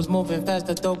 You was moving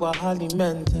faster, though I hardly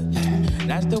meant it.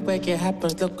 That's the way it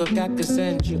happens, look what God could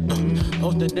send you.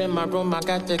 Posted in my room, I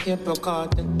got to keep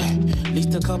recording.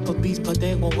 Least a couple beats per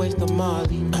day, won't waste the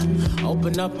molly.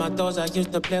 Open up my doors, I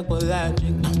used to play with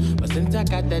logic. But since I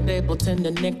got that Ableton,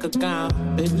 the nigga gone.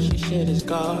 Bitch, your shit is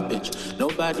garbage.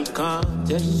 Nobody come,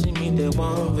 just see me, they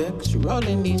won't vex.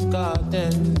 Rolling these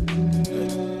gardens.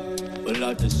 Pull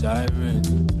out the siren.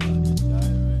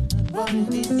 Rolling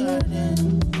these gardens.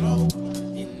 Roll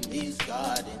in these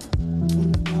gardens.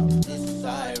 Pull out this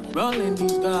siren. Rolling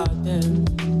these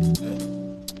gardens.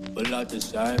 Pull out the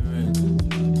siren.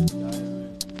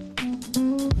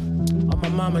 I'm a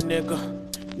mama nigga.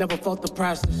 Never fought the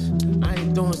process. I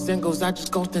ain't doing singles, I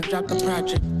just ghost and drop the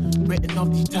project. Written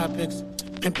off these topics,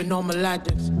 pimping all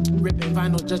melodics. Ripping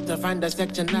vinyl just to find a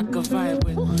section I could vibe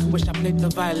with. Wish I played the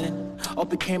violin, or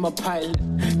became a pilot.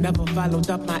 Never followed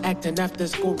up my acting after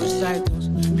school recitals.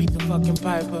 Piece of fucking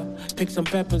Piper, pick some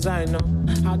peppers, I know.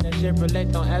 How that shit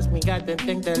relate, don't ask me, I didn't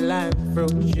think that line through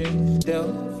shit.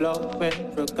 Still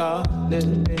flowing regardless,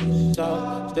 bitch,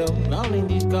 so still rolling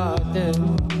these gardens.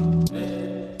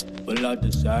 Pull out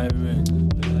the siren.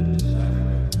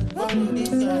 Rolling these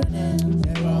gardens.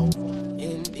 Roll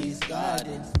in these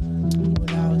gardens.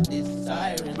 Pull out this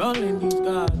siren. Rolling these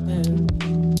gardens.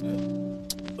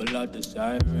 Pull out the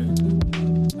siren.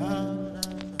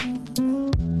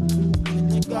 In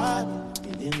the garden,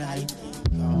 feeling like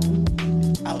go.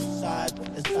 Outside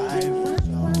with the sirens,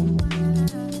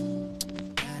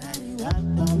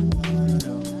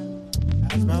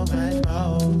 I smoke my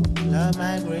smoke, love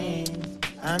my greens.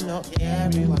 I'm not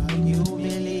everyone you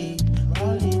believe.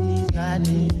 Rolling these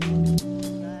gardens.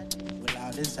 Pull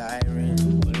out the siren.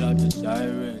 Pull out the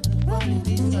siren. Rolling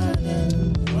these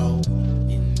gardens. Roll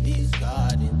in these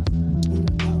gardens.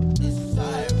 Pull out this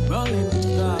siren. Rolling these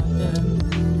gardens.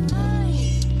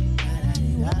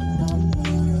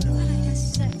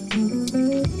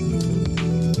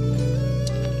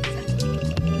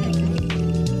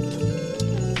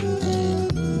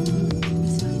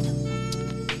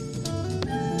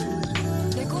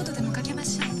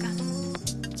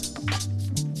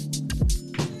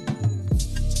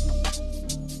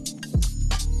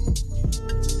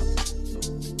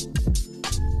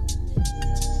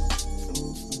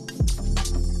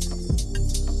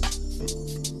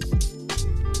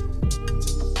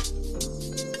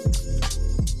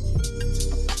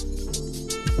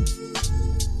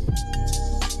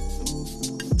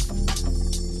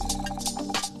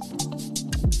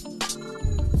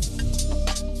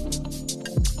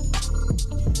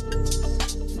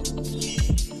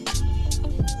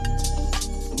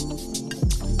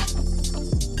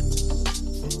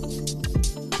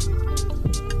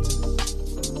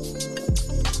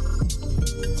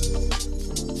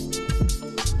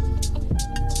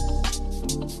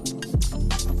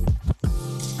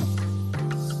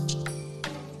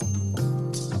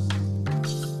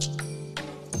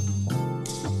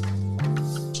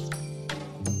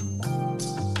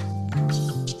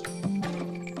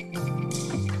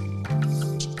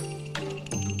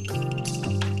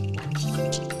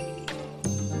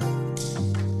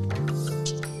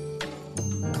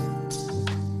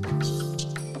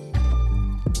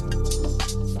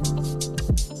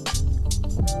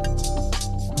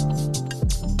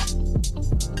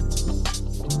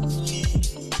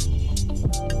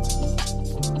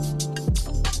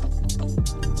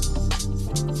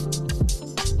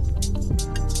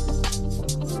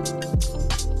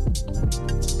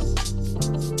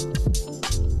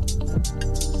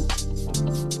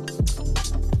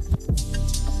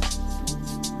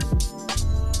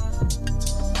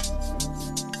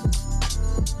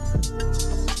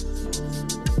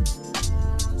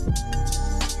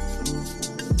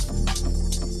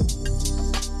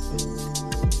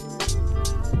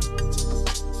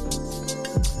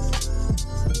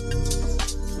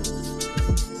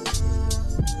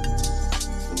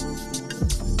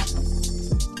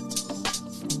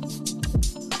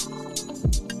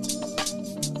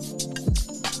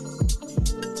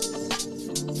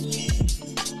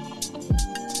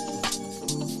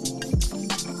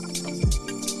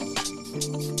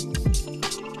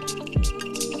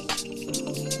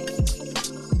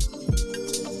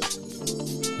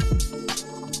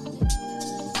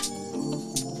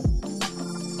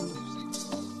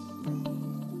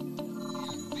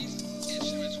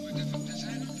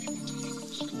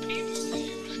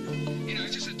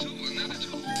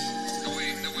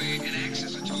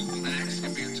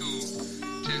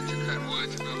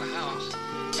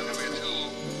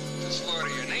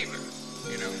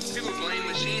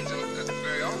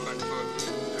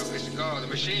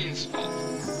 machine's fault.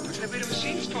 What's that be the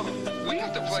machine's fault? We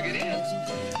have to plug it in.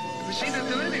 The machine doesn't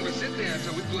do anything but sit there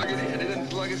until we plug it in. It doesn't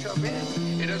plug itself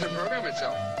in. It doesn't program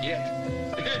itself yet.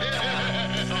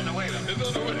 It's on the way, though. It's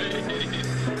on the way.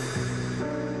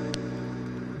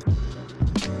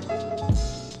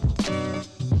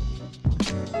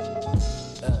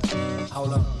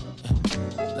 Hold on.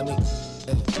 Let me.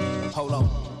 Hold on.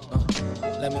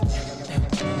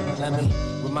 Let me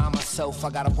remind myself I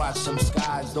gotta watch them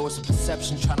skies. Doors of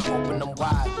perception trying to open them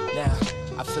wide. Now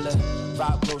I feel a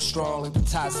vibe grow strong like the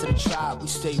ties to the tribe. We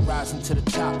stay rising to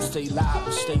the top, stay live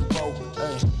and stay woke.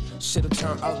 Shit'll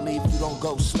turn ugly if you don't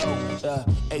go slow.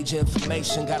 Age of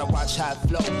information, gotta watch how it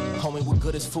flow. Homie, what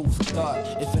good is food for thought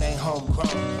if it ain't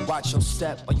homegrown? Watch your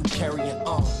step while you carrying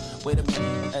on. Wait a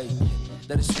minute, hey,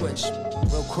 let it switch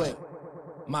real quick.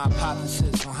 My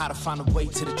hypothesis on how to find a way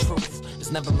to the truth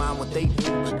is never mind what they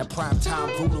do. That prime time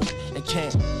voodoo, they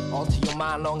can't alter your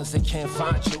mind long as they can't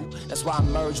find you. That's why I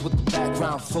merge with the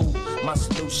background food. My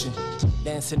solution,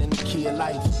 dancing in the key of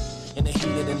life, in the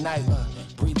heat of the night,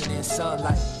 breathing in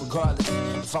sunlight. Regardless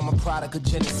if I'm a product of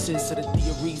Genesis or the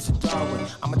theories of Darwin,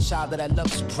 I'm a child of that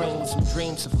love supreme with some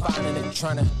dreams of finding it.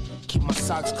 Trying to keep my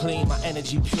socks clean, my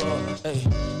energy pure. Hey,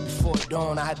 before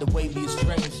dawn, I had the waviest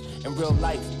dreams. In real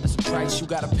life, there's a price you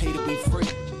gotta pay to be free.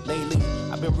 Lately,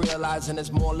 I've been realizing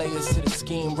there's more layers to the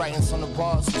scheme. Writings on the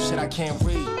walls, some shit I can't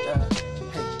read.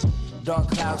 Hey,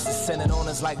 dark clouds descending on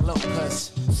us like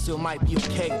locusts. Still might be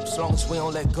okay, as long as we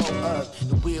don't let go of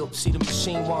the wheel. See the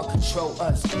machine won't control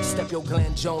us. Step your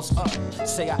Glenn Jones up.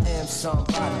 Say I am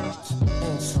somebody. I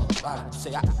am somebody.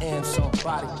 Say I am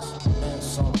somebody. I am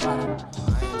somebody.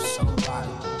 I am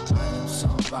somebody. I am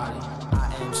somebody.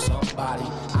 I am somebody.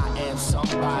 I am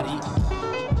somebody.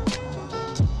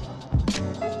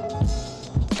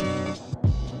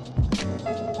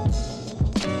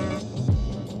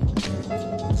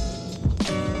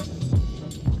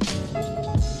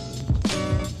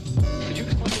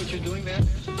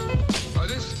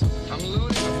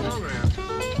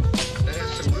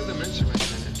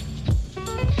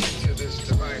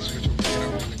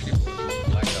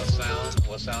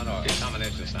 Sound or a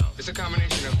combination of sound? It's a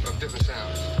combination of different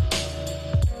sounds.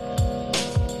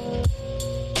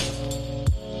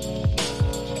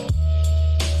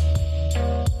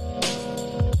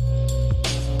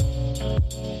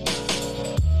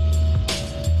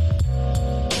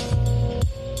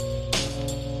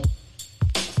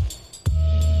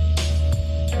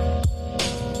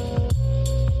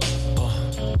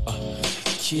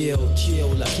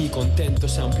 Chill, aquí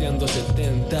contentos ampliando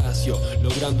 70s. Yo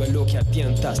logrando lo que a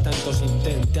tientas tantos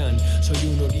intentan. Soy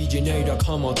un originator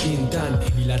como Tintan.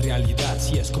 Y la realidad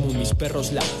si es como mis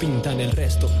perros la pintan. El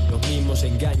resto, los mismos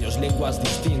engaños, lenguas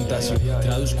distintas. Yo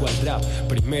traduzco al rap,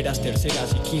 primeras,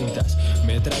 terceras y quintas.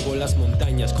 Me trago las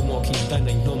montañas como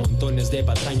Quintana y no montones de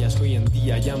patrañas que hoy en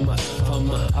día llamas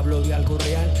fama. Hablo de algo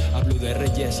real, hablo de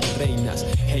reyes y reinas.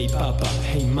 Hey papa,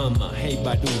 hey mama, hey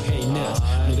Badu, hey Nas.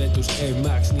 No de tus Air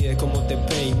Max, ni de cómo te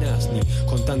peinas, ni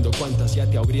contando cuántas ya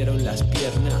te abrieron las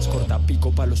piernas. Corta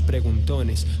pico pa' los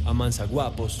preguntones, amansa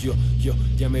guapos. Yo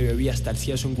ya me bebí hasta el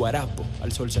cieso un guarapo.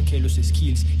 Al sol saqué los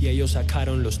skills y ellos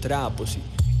sacaron los trapos.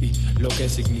 Y lo que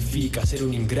significa ser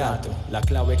un ingrato. La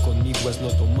clave conmigo es no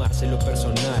tomárselo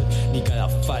personal. Ni cada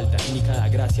falta, ni cada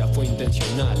gracia fue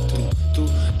intencional. Tú,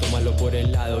 tómalo por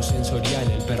el lado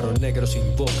sensorial. El perro negro se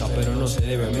invoca, pero no se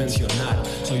debe mencionar.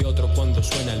 Soy otro cuando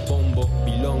suena el bombo,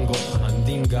 bilongo,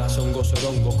 mandinga, songo,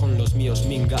 sorongo, con los míos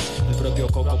minga. El propio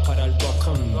coco para el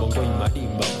guacán, bongo y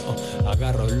marimba.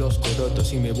 Agarro los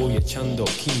corotos y me voy echando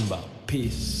kimba.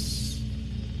 Peace.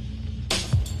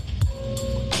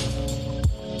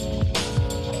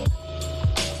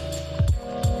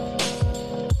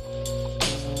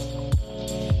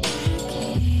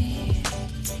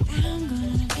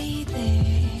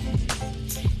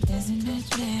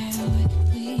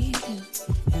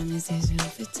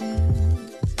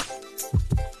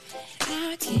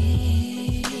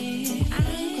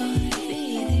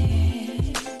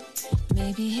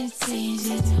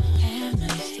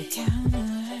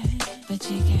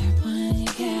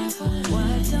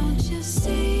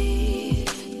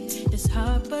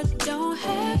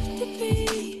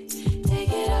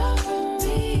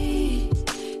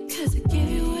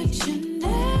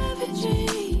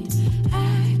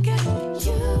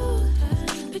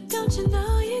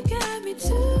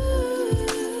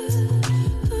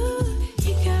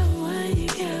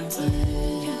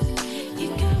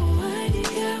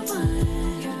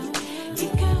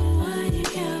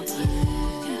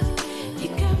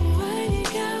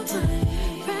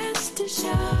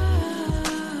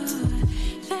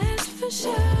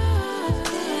 Sure.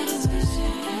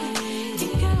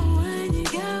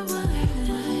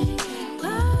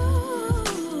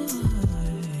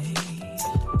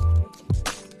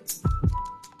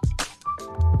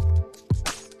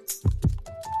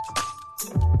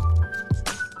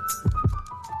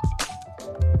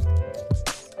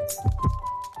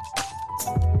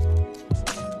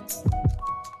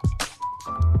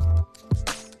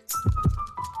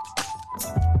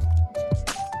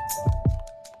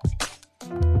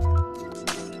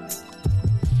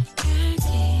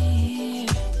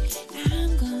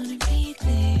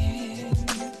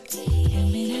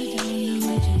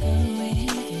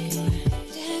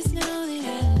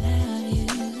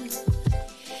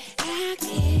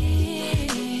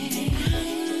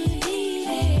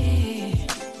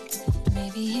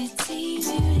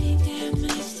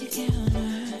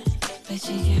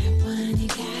 that you got one, you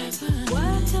got one.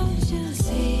 What don't you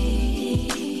see?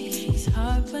 It's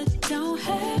hard, but it don't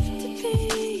have to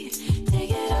be.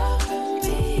 Take it all from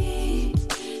me,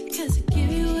 'cause I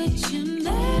give you what you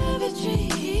never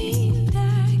dreamed. I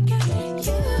got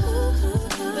you,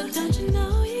 but don't you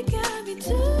know you got me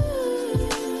too?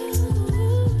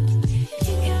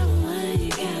 You got one, you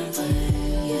got one.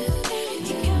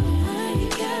 You got one, you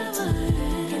got one.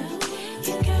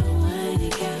 You got one, you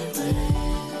got one.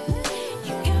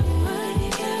 You got one,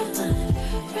 you got one.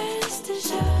 Rest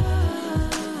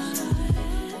assured,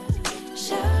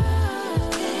 sure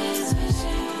is for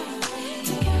sure.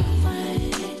 You got one,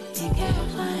 you got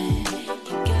one,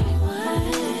 you got one.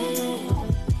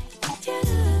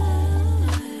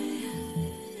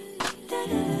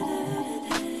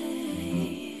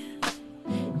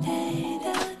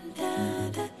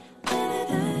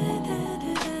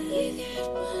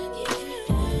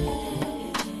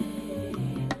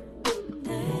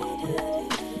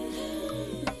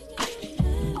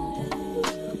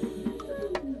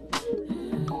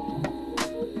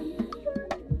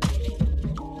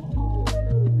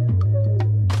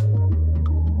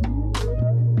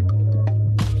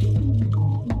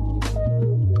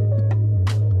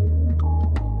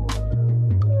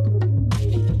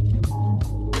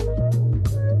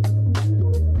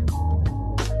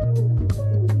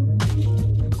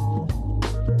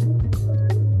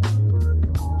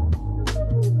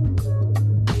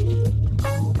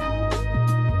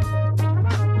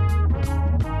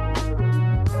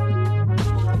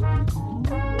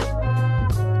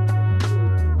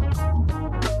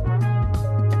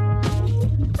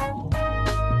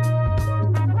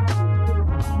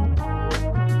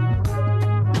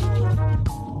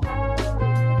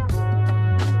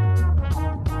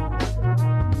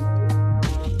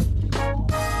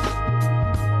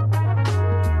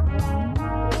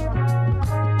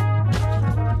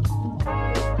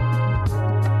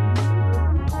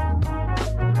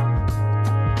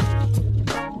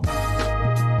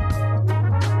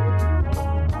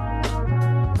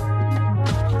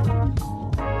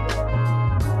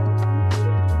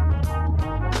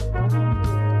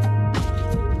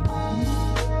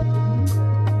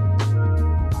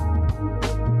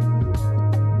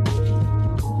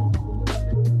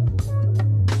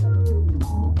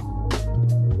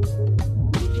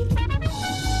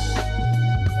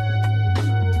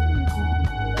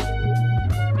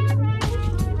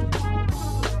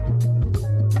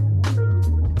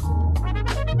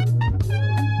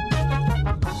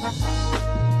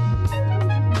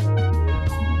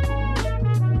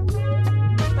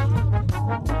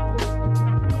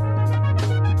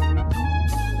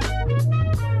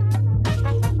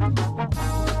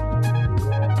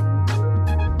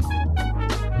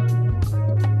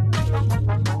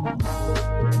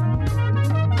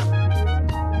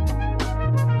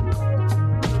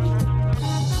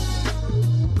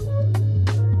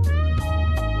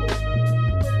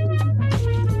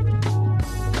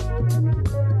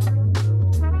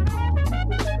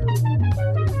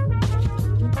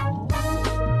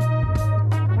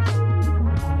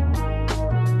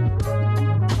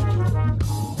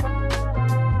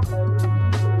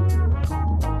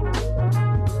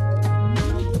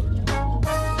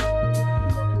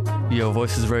 Yo,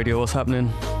 Voices Radio, what's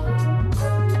happening?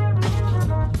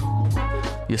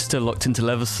 You're still locked into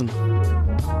Leveson.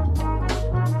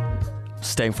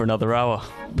 Staying for another hour.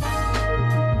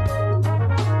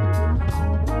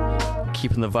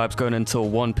 Keeping the vibes going until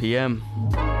 1 p.m.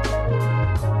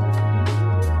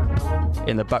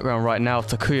 In the background right now,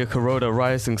 Takuya Kuroda,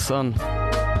 Rising Sun.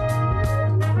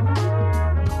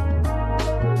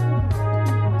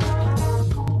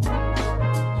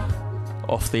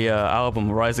 Off the album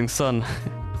Rising Sun.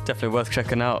 Definitely worth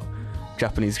checking out.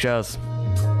 Japanese jazz.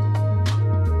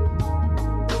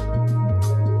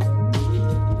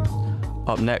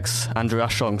 Up next, Andrew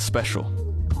Ashong Special.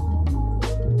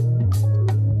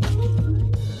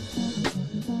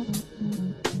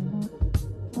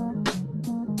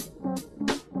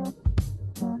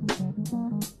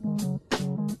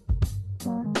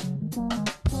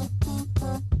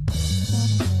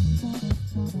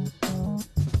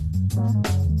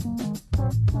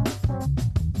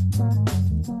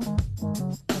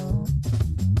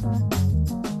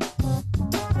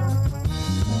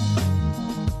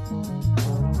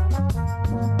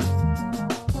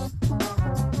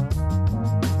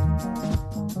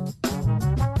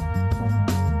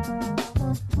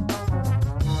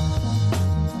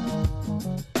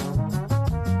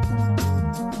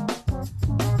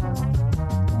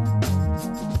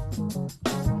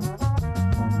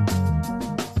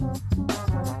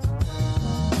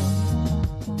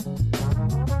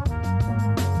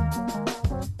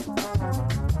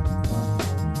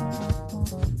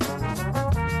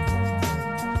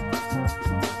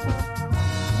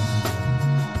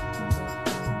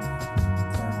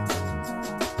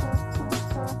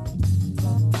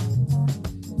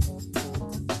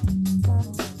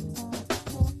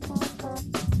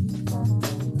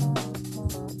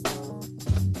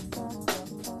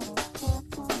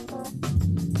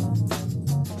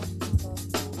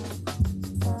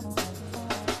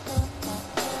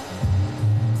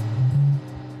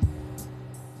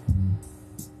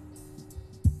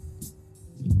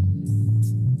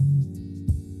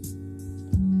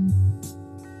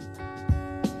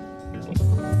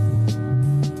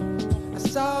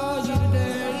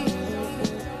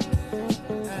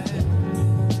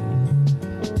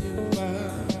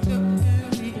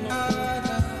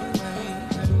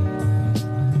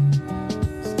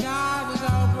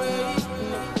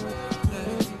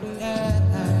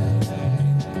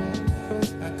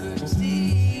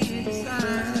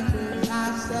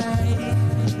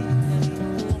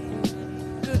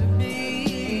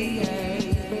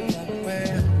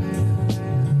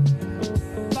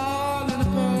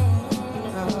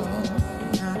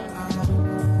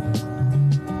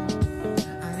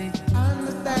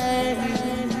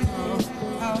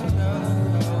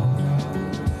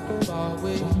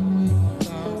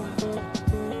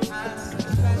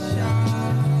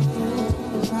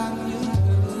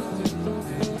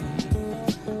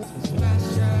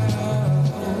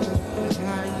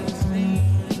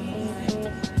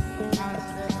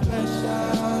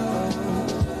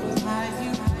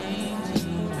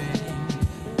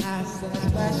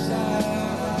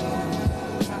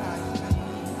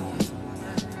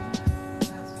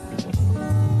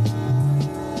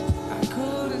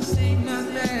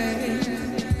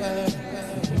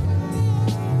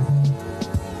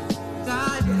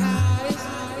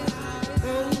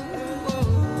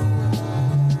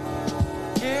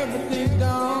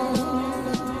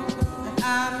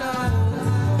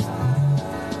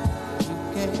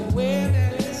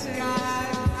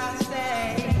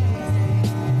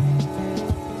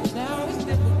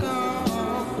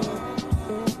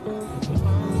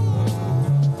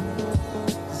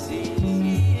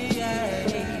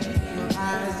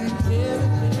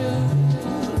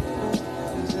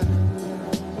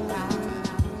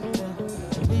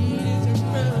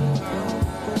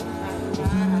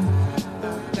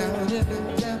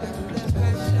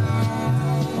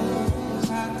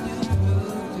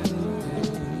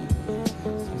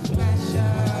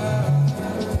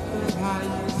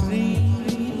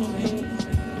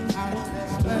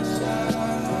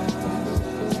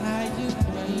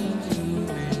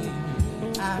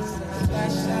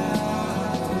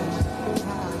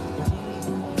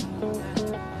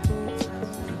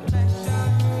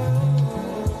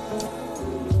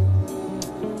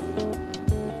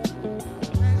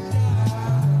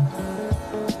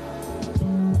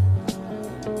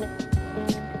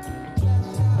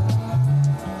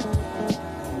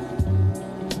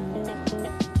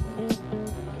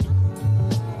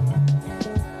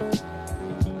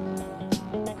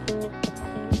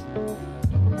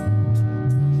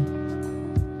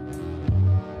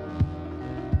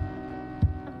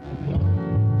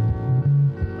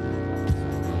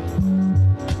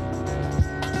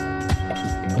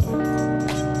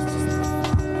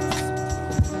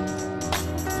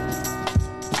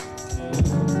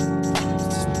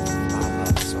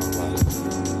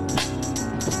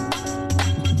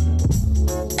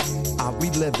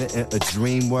 living in a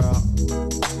dream world.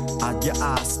 Are your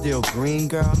eyes still green,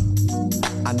 girl?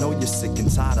 I know you're sick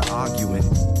and tired of arguing,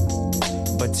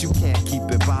 but you can't keep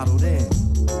it bottled in.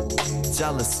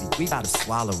 Jealousy, we gotta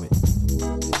swallow it.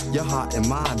 Your heart and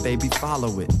mind, baby,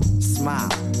 follow it.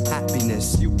 Smile,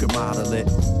 happiness, you can model it.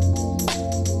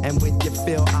 And when you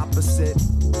feel opposite,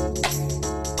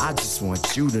 I just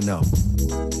want you to know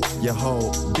your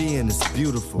whole being is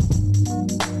beautiful.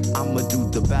 I'ma do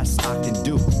the best I can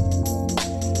do,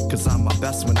 'cause I'm my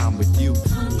best when I'm with you.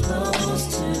 Come close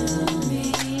to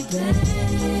me,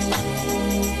 baby.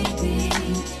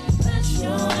 Let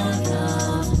your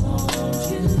love hold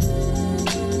you.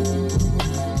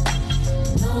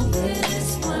 Know this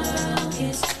world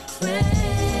is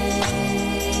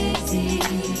crazy.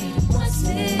 What's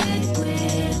it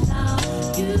without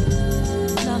you?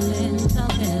 Nothing,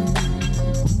 nothing.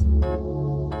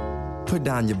 Put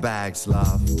down your bags,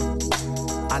 love.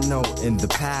 I know in the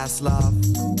past, love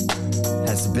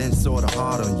has been sort of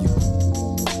hard on you,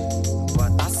 but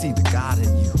I see the God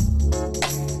in you.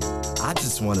 I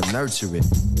just want to nurture it.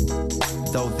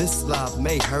 Though this love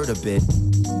may hurt a bit,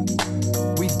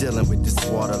 we dealing with this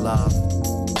water, love.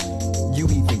 You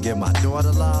even give my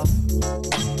daughter love.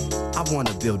 I want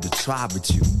to build a tribe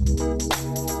with you,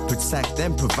 protect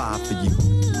and provide for you.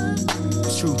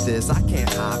 Truth is, I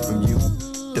can't hide from you.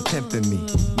 The pimp in me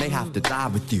may have to die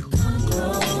with you. Come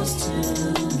close to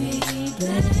me,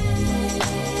 baby.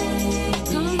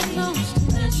 Come close,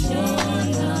 let your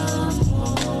love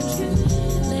hold you.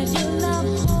 Let your love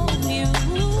hold you.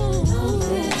 Know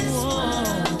this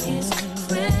world is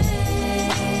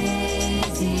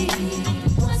crazy.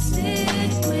 What's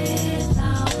it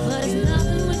without you? But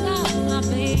nothing without my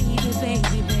baby,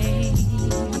 baby, baby.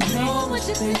 I know what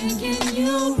you're thinking,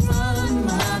 you run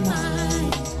my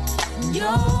mind.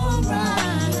 You're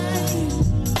right,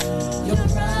 you're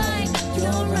right,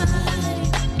 you're right.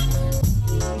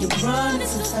 You're running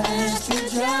so fast, you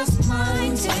just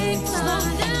might take time. Slow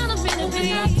down a minute, baby.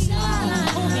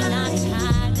 Hold me not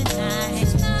tired tonight.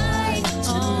 Tonight.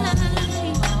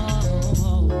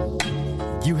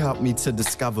 You helped me to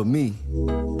discover me.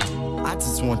 I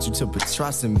just want you to put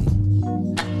trust in me.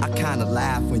 I kinda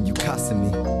laugh when you cussing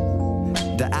me.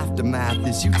 The aftermath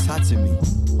is you touching me.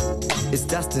 It's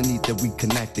destiny that we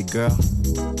connected, girl.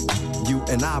 You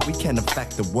and I, we can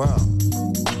affect the world.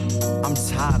 I'm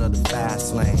tired of the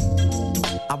fast lane.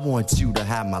 I want you to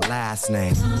have my last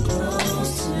name. Come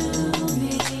close to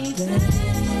me, baby.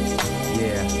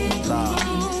 Yeah, love.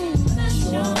 Let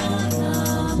your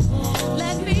love hold.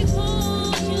 Let me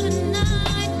hold you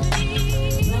tonight,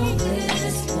 baby. Know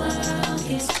this world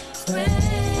is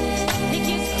crazy. It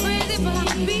gets crazy, but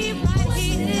I'll be right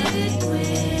here.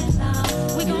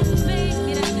 We're gonna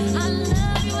make it. I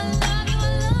love you, I love you, I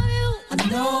love you. I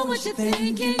know what you're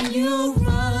thinking, you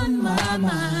run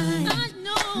mind.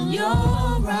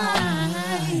 You're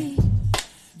right.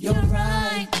 You're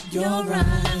right. You're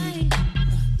right.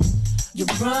 You're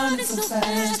running so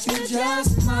fast, you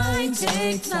just might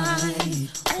take flight.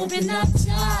 Open up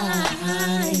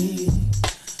tight.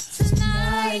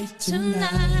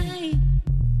 Tonight.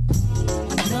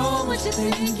 I know what you're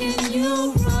thinking,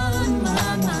 you run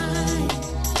my mind.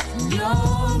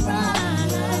 You're right.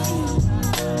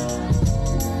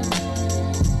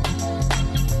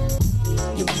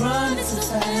 You're running so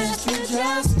fast, you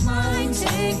just might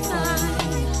take flight.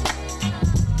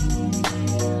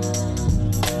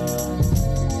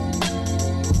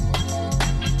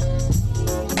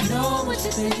 I know what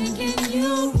you're thinking,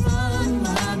 you run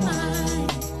my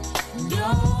mind.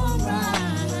 You're right.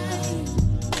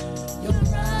 You're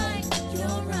right.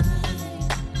 You're right.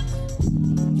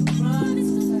 You're running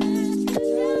so fast, you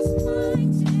just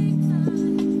might take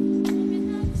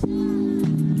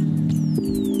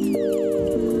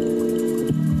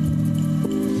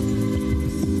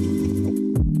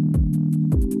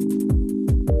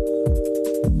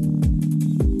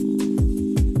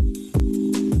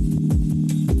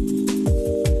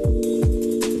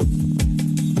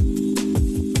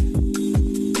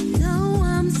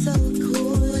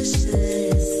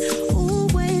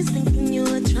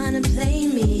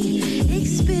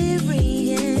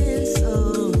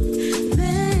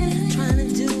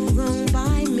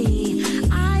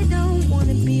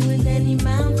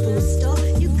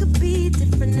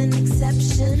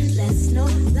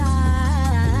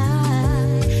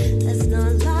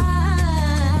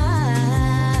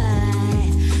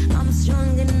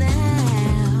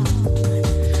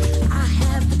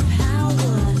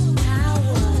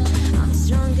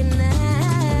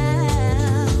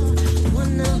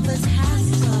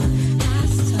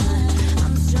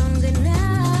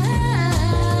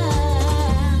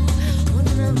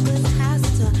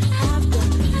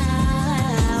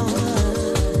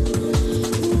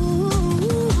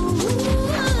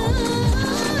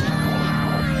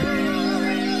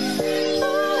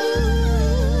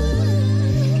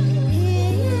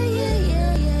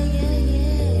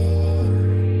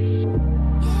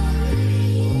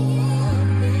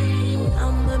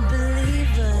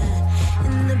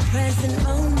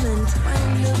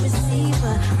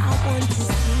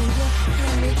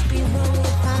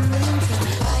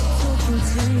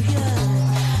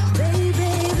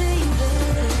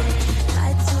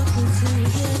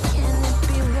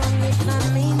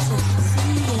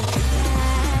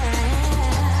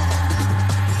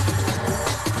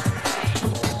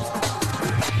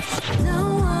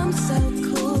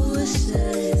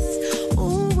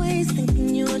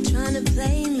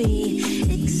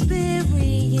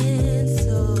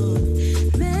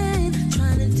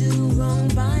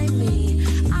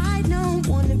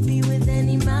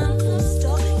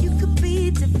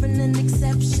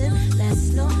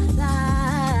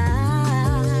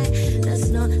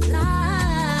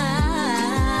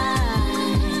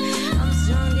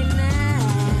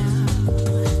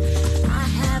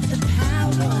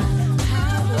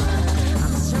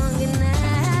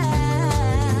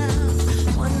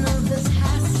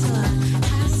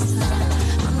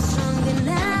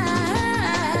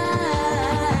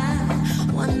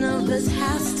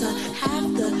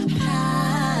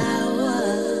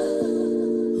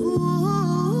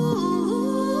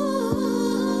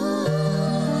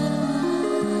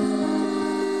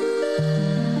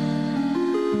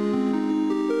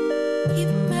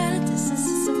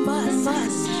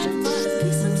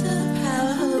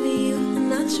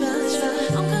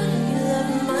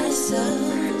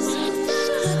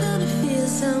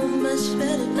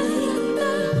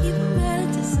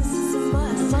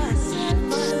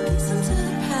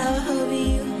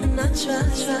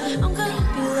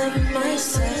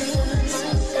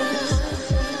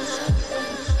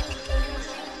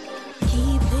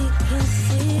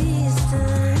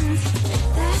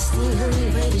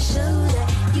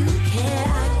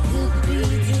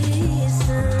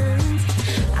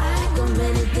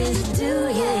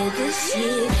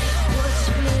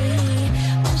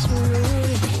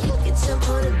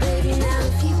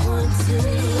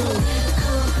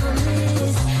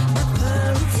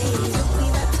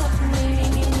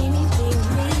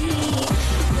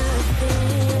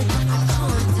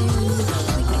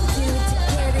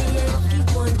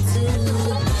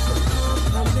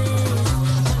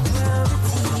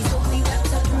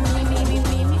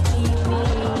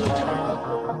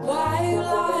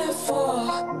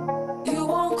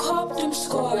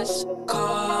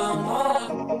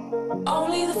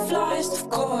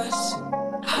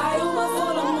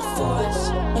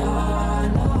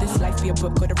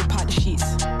book, gotta rip out the sheets.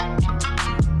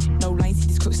 No lines,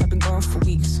 these crooks have been going for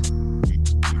weeks.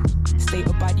 State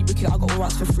of body wicked, I got all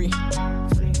rights for free.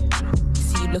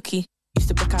 See you lucky, used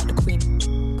to book out the queen.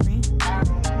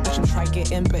 Bitch, I'm try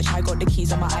get in, bitch, I got the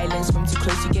keys on my island. Swim too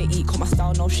close, you get eat, call my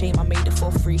style, no shame, I made it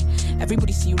for free.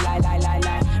 Everybody see you lie, lie, lie,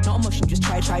 lie. Not emotion, just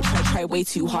try way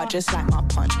too hard, just like my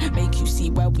punch. Make you see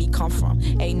where we come from.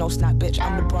 Ain't no snack, bitch,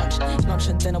 I'm the brunch. Lunch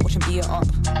and dinner, watch 'em beat it up.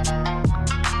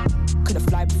 Couldn't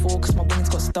fly before, cause my wings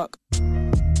got stuck.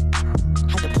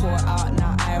 Had to pour it out,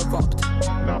 now I erupt.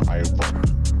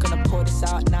 Gonna pour this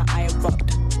out, now I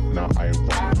erupt.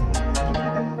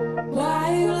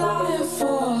 Why you lying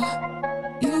for?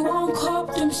 You won't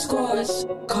cop them scores.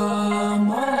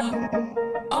 Come on.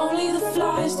 Only the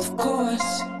flies, of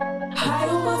course. High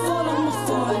with all of my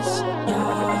thoughts.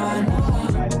 Yeah, no.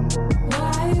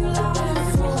 Why you lying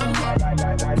for?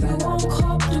 You won't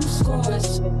cop them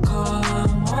scores.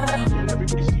 Come on.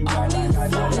 Only the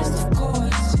flies, of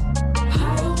course.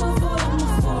 High with all of my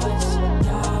thoughts.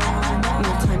 Yeah,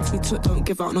 no time to be took, don't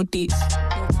give out no deets.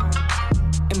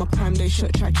 In my prime day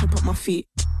shot, try trip up my feet.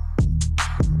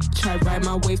 Try ride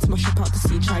my wave to my ship out to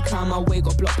sea. Try climb my way,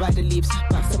 got blocked by the leaves.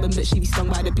 Back 7 bitch, she be stung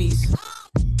by the bees.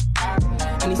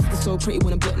 And he's so pretty,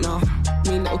 wanna blip now.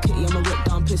 Me little kitty, I'ma rip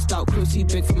down, pissed out. Close too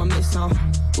big for my miss now.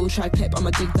 All try clip, I'ma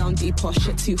dig down deeper.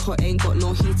 Shit too hot, ain't got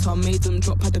no heater. Made them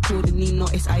drop, had to call the Nina.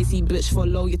 It's IZ, bitch,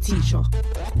 follow your teacher.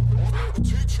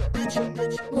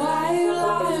 why you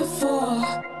lying for?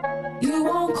 You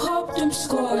won't cop them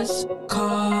scores.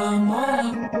 Come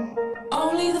on.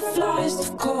 Only the flies,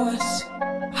 of course.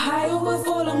 Higher with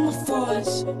all of my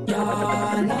thoughts.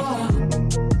 Yeah, nah.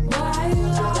 Why you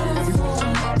lying for?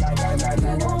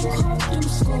 You won't cop them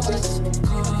scores.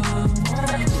 Come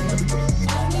on.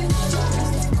 Only the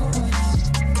flies, of course.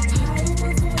 Higher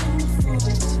with all of my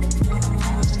thoughts.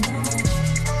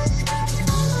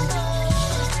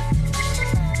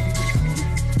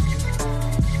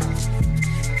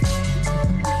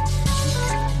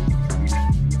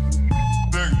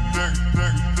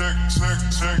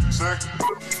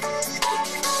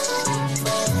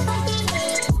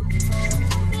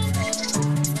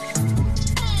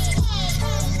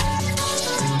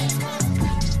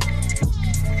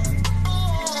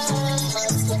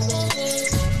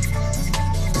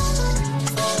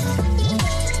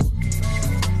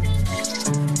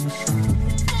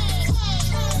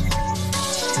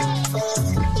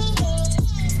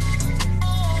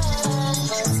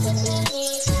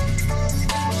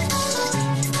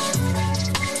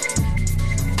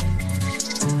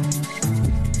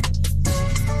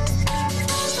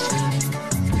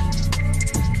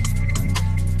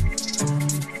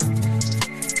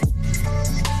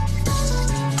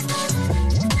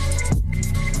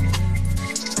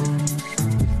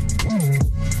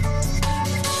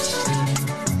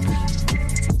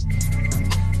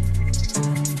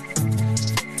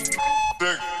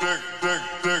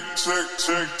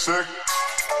 Check. Check.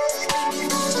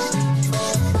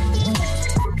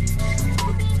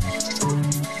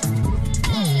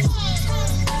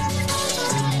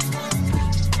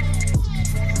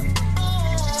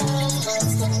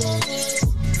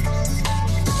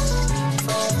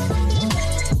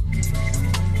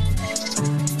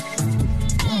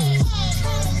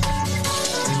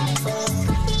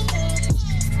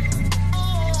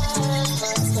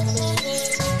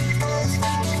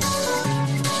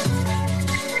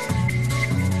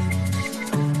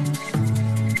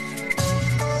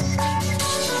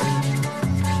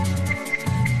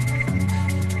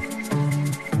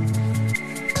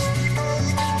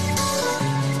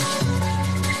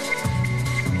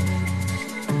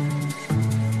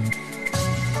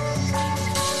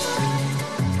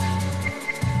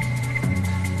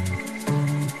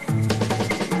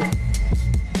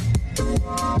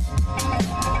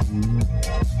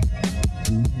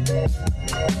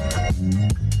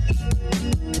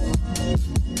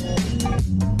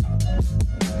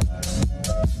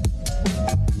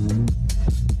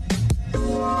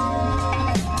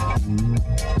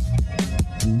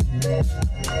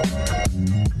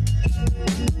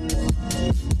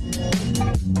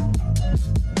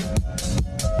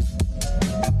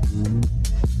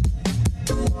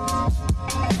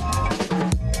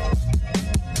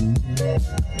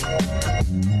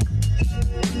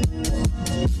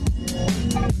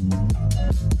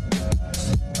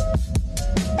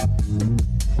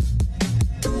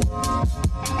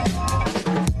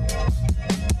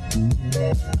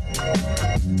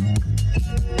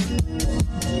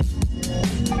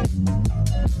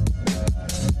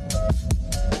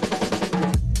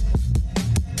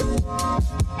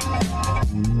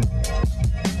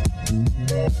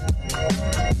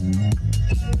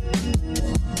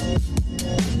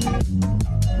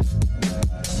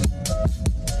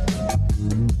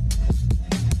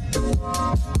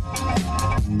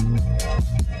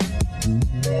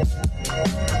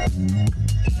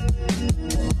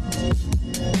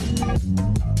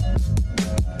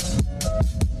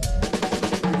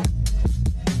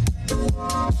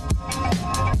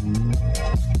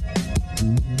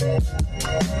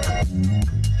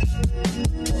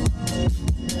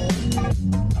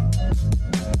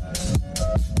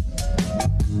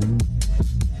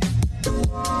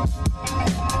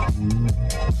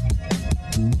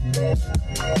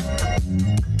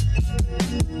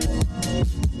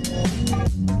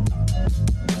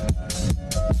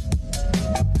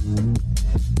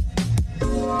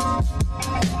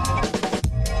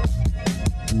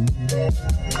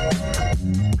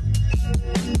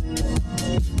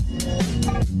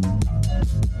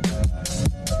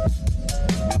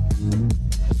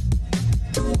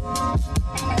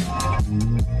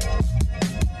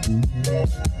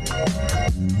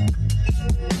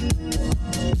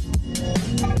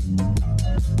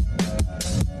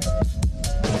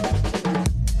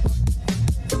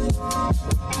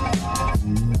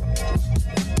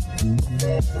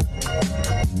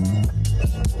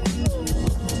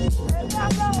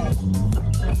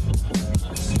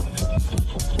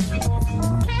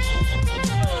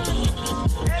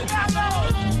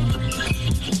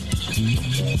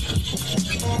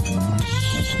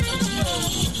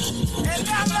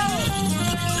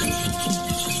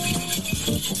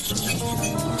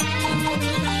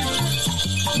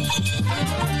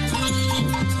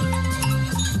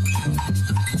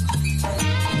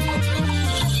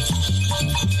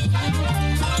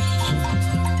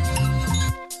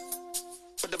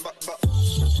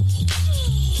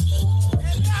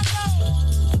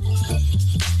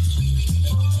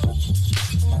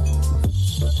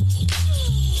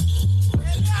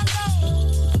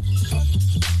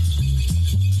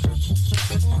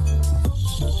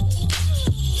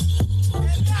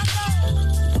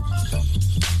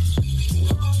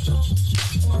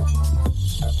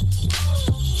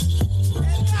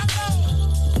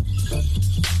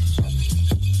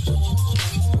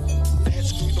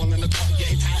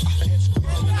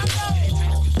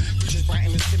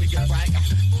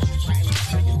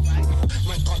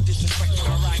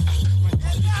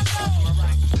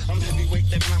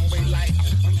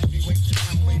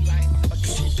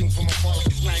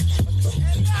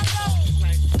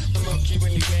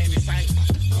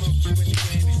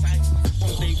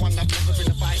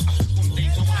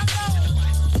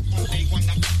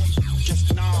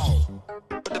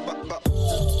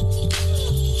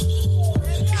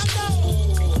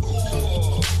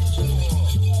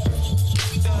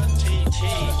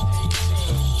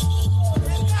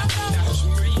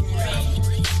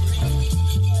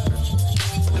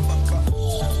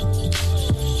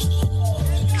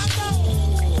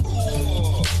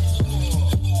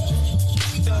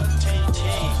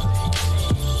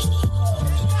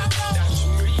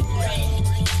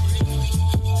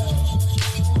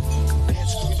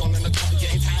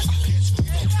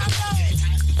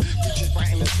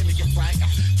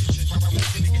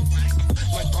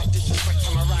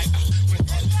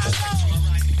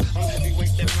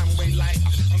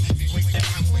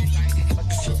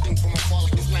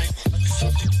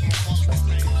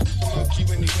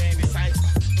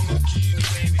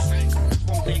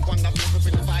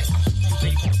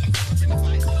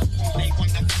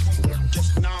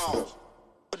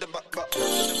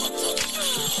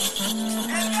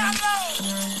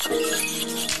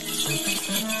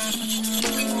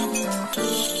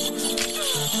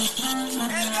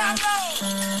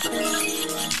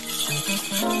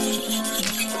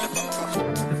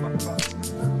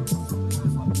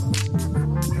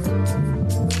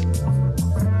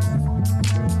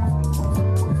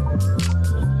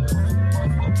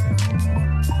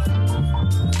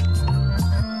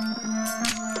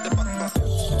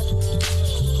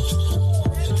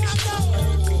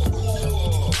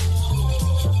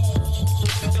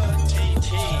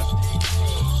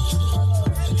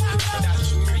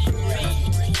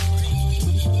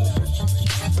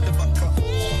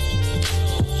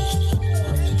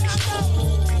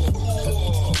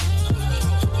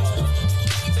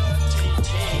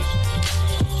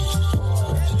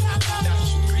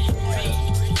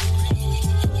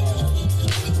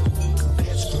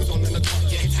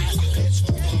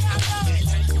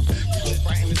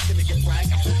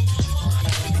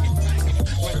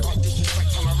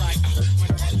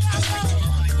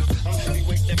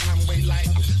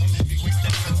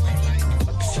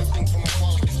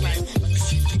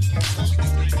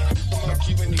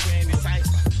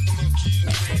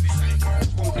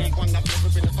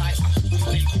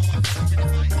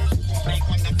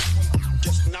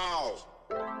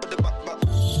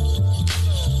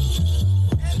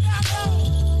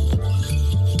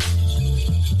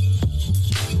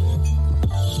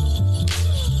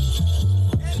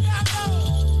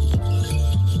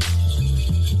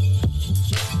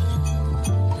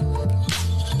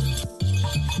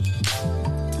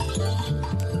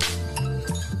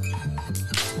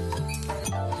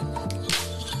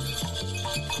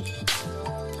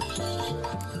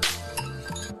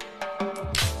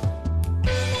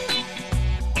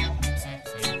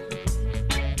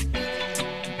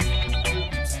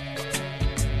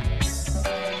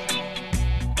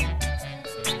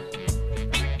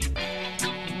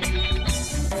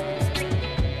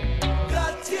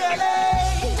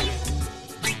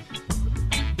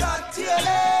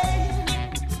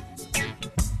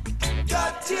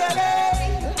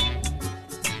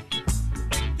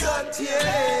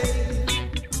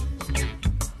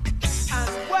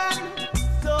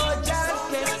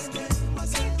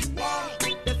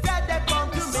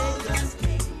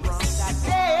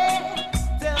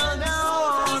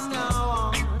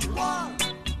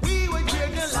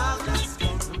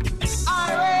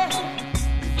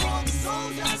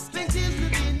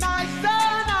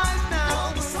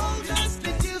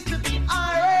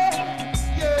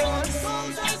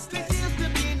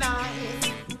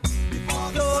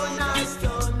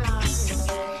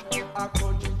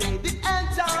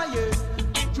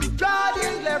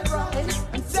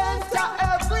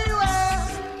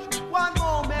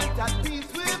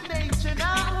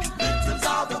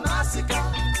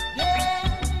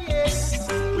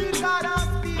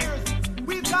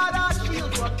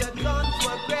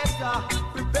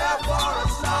 prepare for a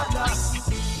slaughter.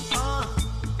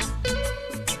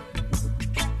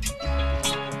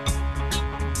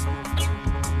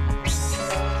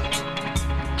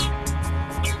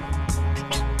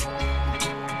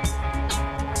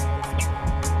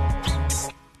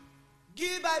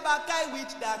 Give I back I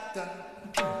witch doctor.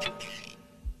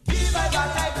 Give I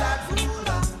back I black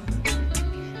ruler.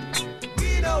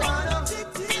 We don't want no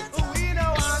dictator. We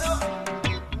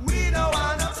don't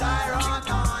want no tyrant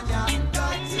on ya.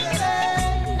 Dirty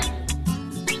lady.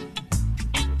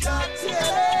 Dirty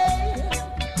lady.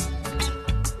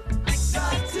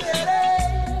 Dirty lady.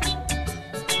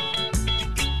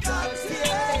 Dirty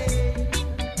lady.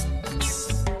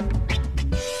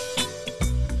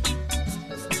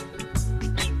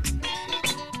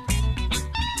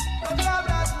 Blah,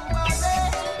 blah,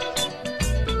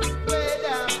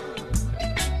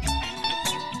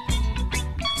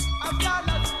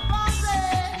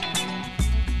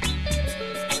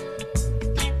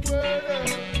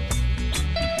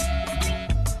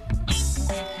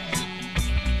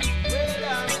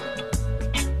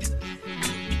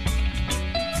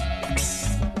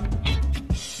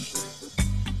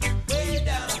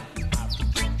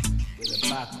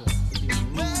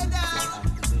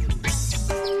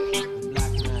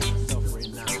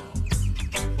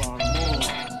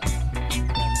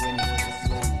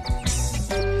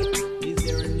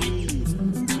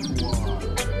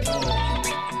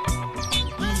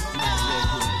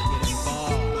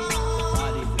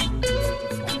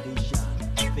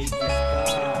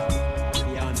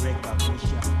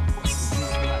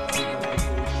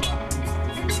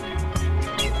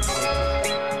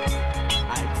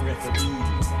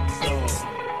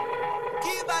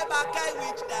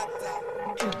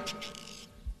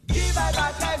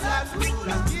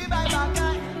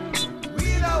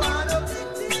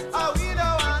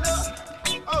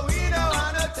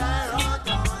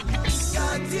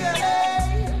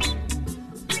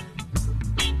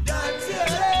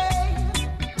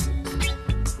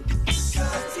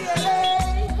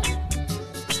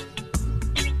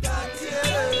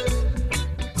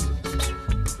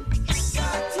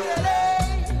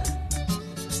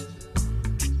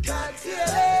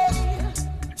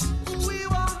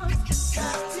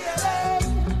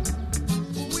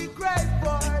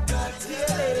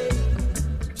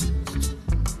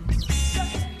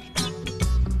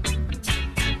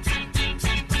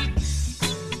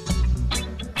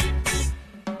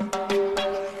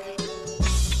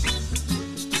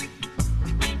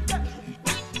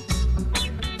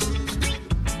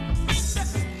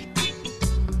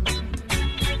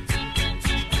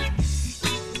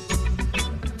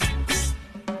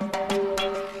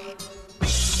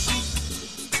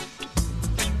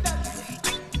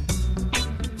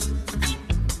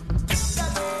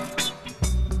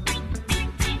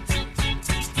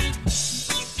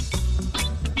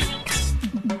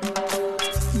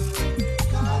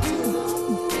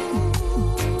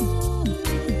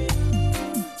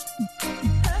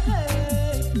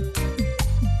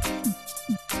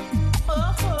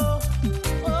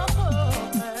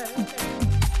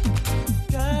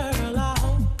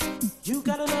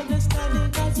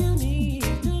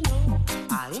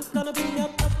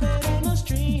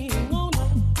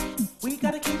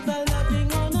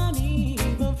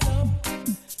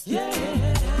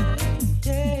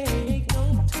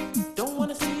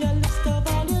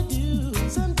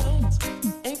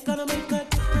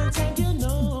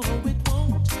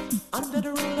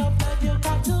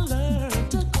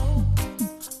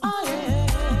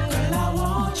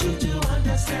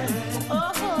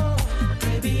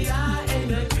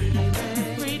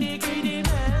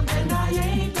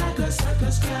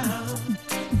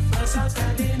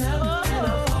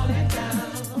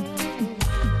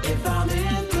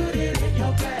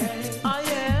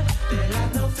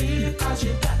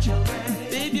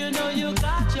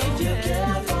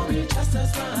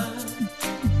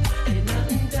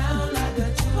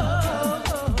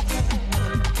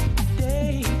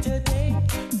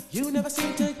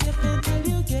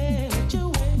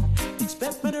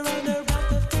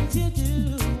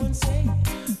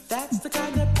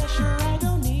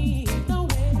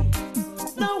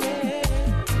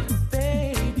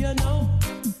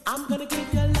 I'm gonna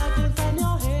give you loving from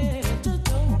your head to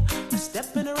toe. A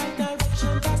step in the right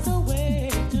direction, that's the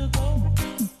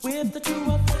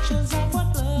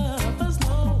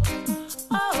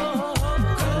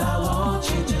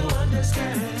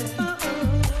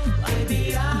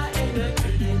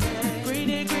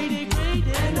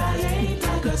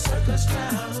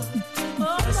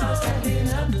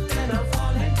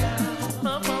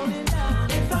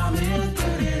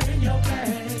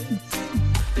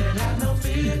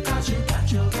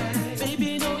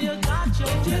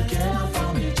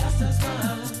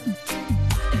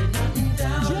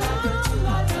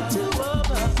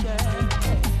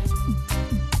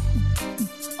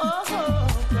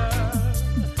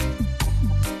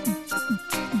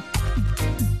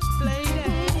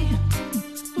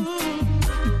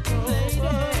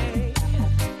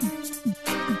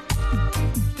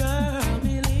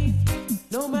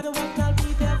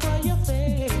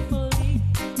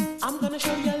wanna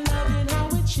show you love and how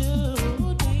it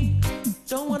should be.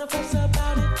 Don't wanna fuss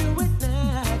about it, do it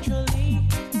naturally.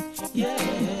 Yeah,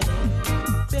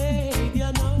 babe,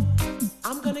 you know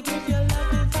I'm gonna give you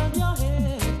love from your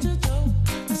head to toe.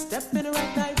 A step in the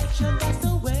right direction, that's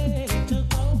the way to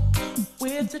go.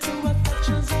 With the true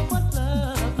affections of what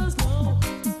lovers know.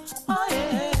 Oh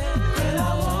yeah, girl,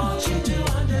 I want you to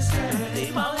understand.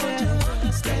 I want you to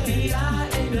understand. Baby, I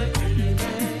ain't a greedy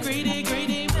man, greedy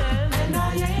man, and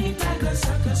I ain't like a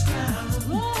circus clown.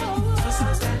 Cause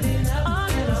I'm standing up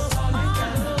and I'm falling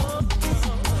down.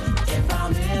 If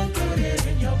I'm included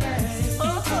in your bag,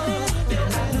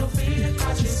 then I don't feel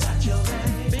cause you got your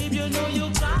bag. Babe, you know you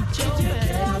got your bag. If you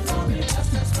care for me,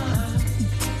 just that's fine.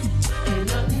 Ain't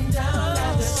nothing down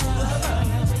like the two of us.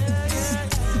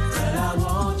 But I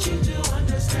want you to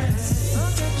understand.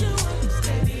 That you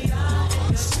understand. Baby, I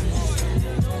ain't a greedy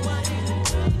man. Nobody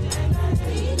and I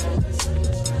ain't like a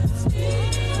circus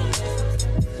clown.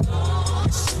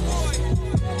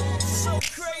 So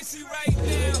crazy right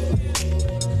now.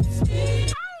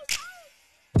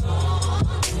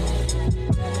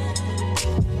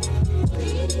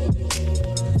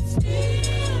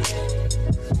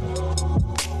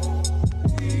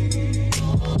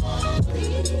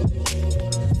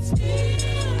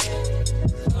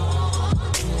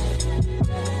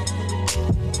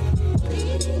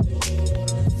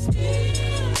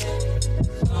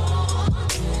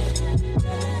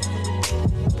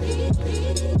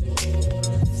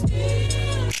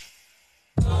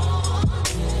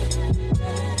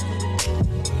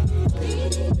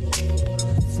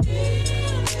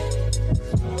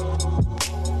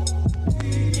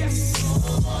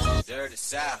 Dirty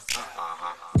South,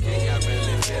 can y'all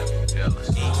really feel us?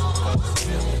 East Coast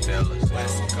feel us,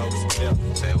 West Coast feel us.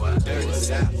 Say what? Dirty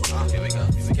South, here we go.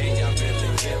 Can y'all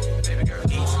really feel, baby girl?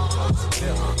 East Coast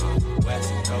feel us,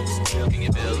 West Coast feel. Can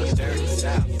you feel us? Dirty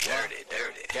South, dirty.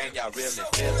 Can y'all really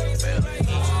feel it?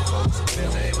 East Coast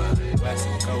feel, say what? West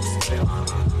Coast feel,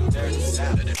 dirty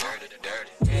South, dirty.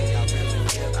 Can y'all really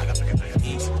feel it?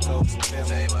 East Coast feel,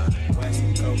 say what? West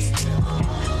Coast feel,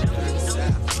 dirty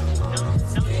South.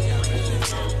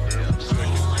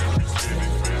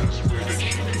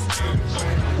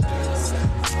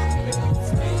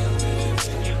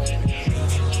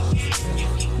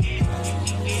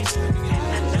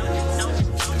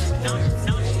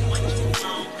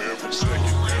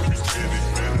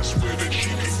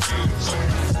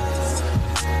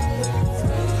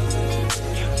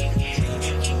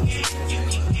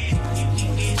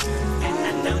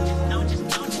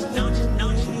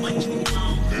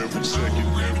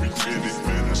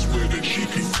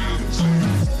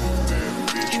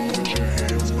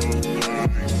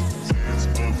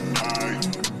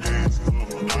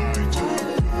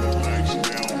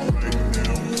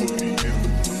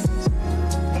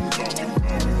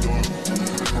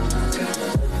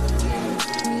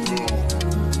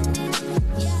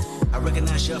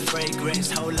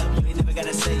 Hold up, you ain't never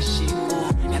gotta say shit.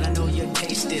 And I know your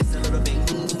taste is a little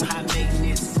bit high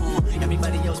maintenance.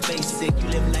 Everybody else basic. You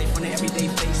live life on an everyday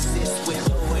basis with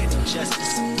poetic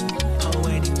justice.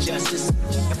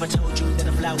 If I told you that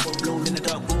a flower bloomed in a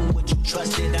dark room, would you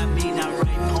trust it? I mean, I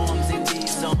write poems in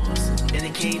these songs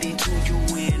dedicated to you.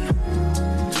 And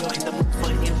you're in the mood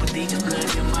for empathy, just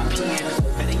blood in my pen.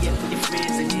 Better yet, with your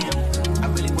friends and them. I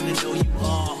really wanna know you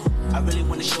all. I really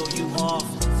wanna show you off.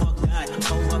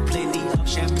 Pour up plenty of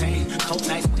champagne. Cold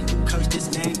nights when you curse this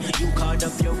name. You called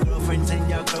up your girlfriends and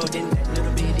your girl in that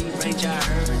little bitty range. I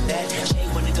heard that she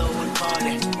wanna go and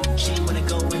party. She wanna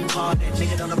go and party.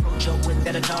 Nigga don't approach her with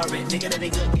that Atari. Nigga that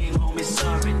ain't good game home is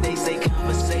sorry. They say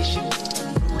conversation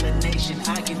rule a nation.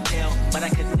 I can tell, but I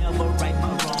could never right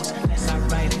my wrongs unless I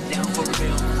write it down for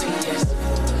real. P.S.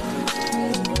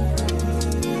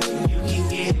 You can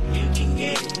get it, you can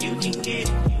get it, you can get it,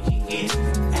 you can get it.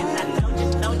 And I know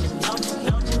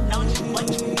what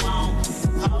you want.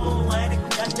 Oh, what it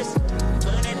does, just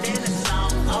put it in a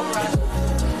song. Alright.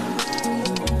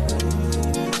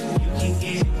 You can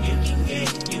get it, you can get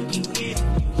it, you can get it,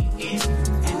 you can get it.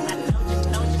 And I know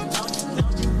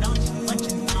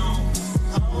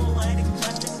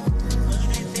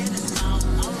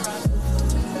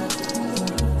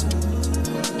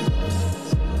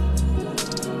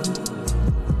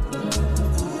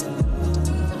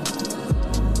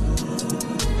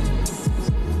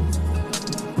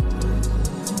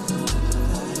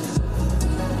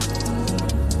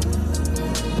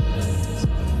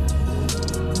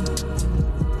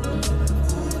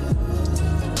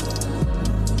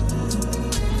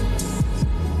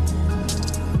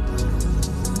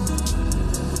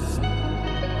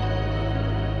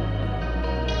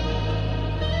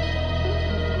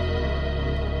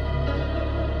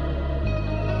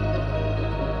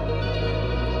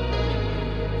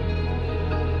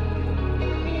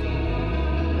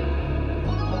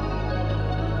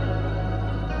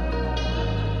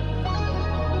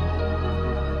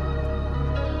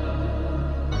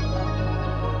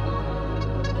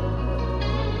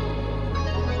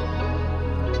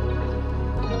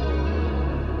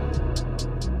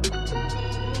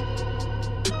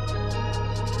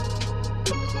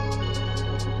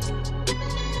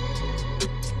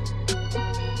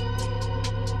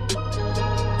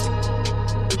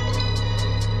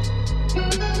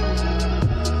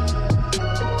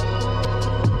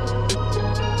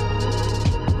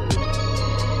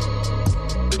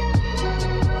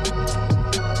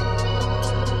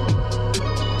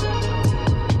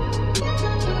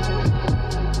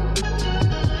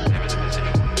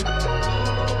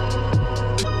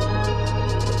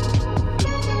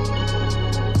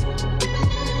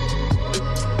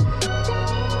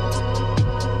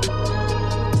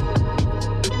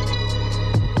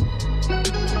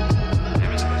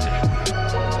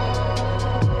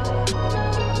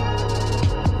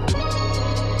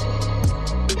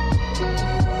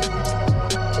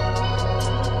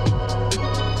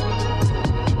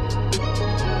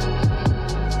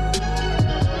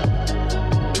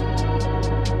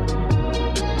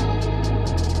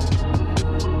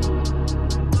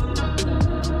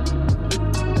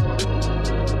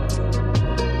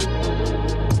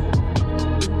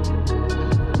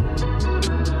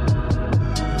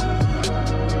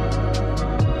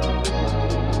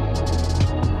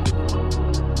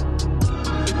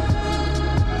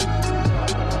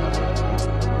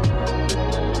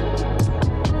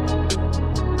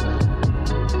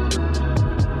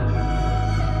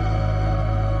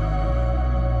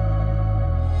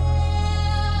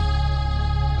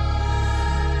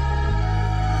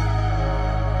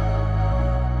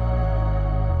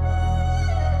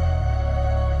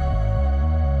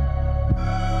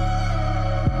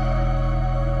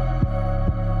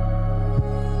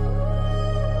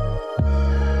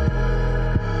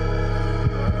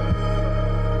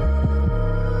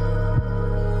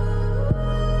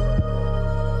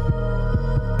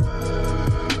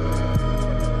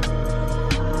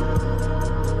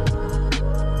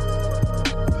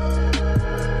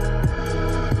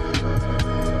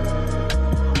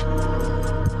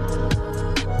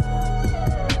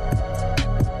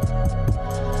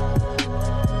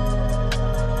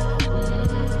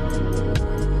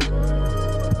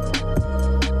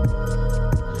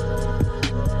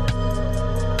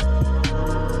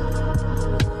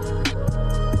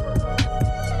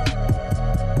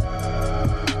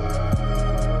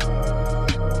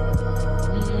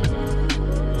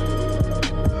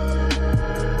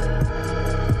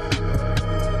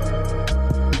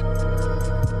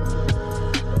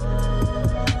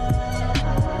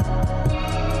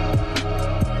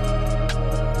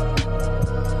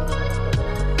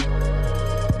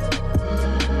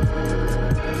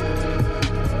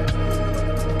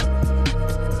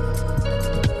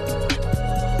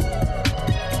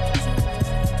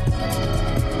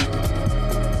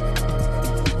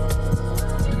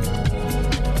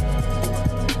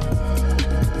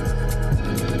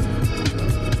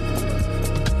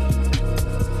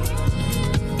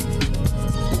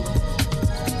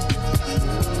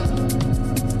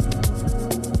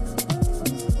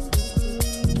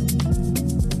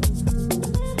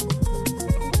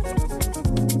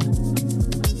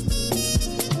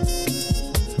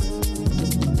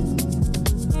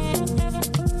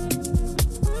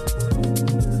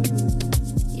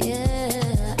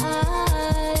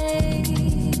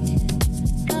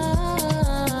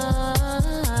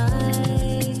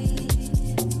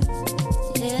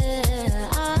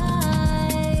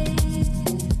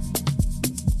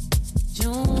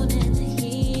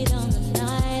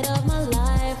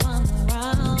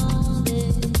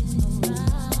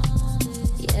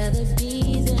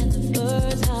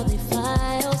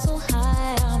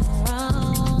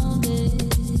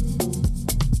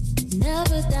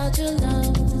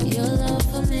without your love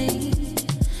for me.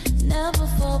 Never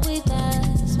thought we'd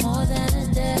last more than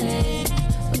a day.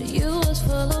 But you was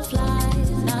full of lies,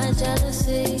 not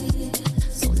jealousy.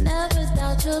 So never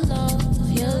doubt your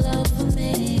love for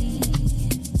me.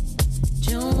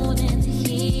 June in the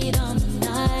heat on the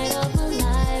night of my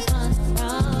life, I'm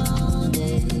around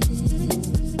it.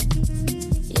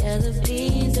 Yeah, the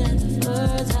bees and the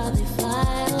birds, how they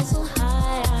fly oh so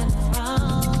high, I'm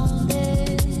around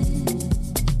it.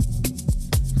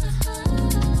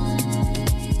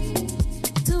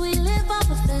 Do we live off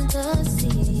a fantasy?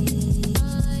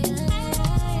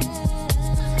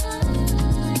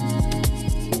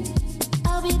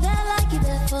 I'll be there like you're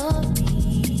there for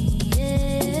me.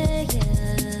 Yeah, yeah.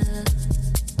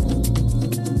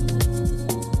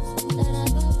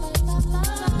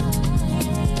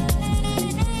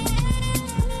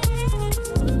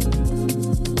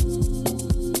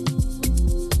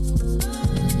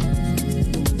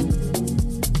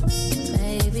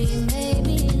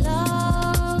 Maybe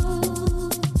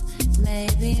love,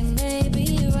 maybe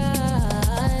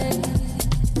right.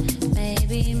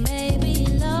 Maybe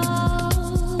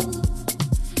love,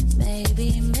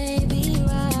 maybe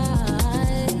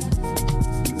right.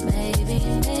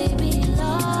 Maybe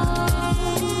love,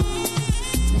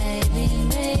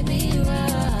 maybe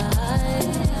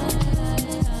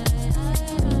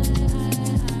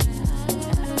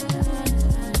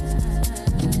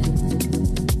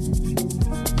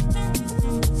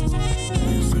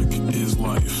Music is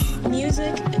life.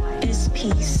 Music is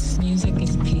peace. Music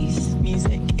is peace.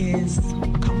 Music is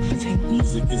comforting.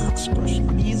 Music is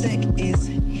expression. Music is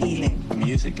healing.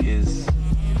 Music is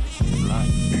life.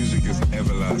 Music is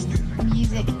everlasting.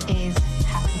 Music is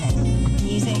happiness.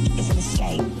 Music is an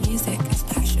escape. Music is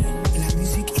passion. La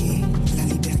musique est la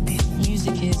liberté.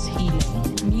 Music is healing.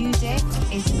 Music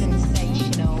is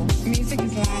sensational. Music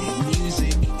is life.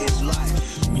 Music is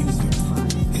life. Music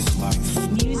is life.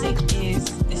 Music is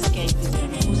escapism.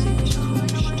 Music is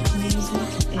crushed. Music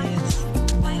is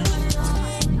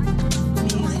magical.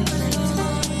 Music is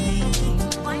amazing.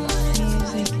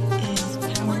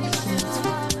 Music is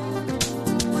powerful.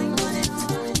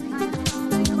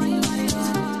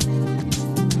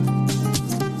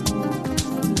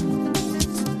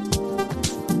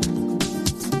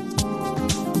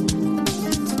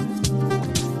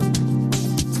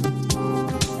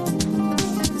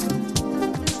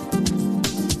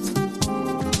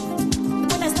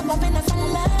 when I step up in the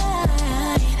front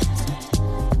line.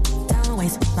 Don't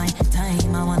waste my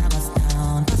time, I wanna bust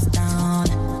down.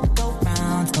 Go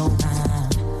round, go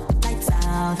round. Lights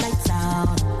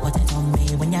out. What you told me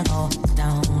when you go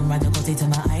down. Run the cozy to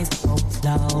my eyes, go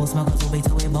slow. Smoke us away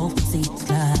till we both see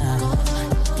cloud.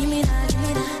 Give me that,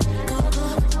 go,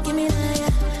 give me that,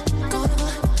 yeah. Go,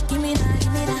 give me that,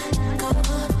 go,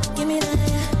 give me that,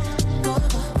 yeah. Go,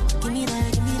 give me that, go, give me that,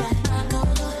 yeah.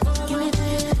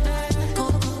 Go,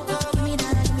 give me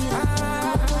that,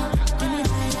 give me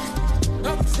that, yeah.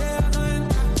 Don't say I'm going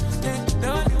the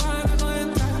only one I'm going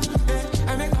I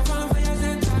make a fun for your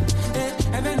center.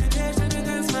 Meditation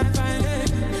against my fine.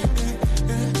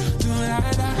 Do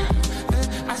harder.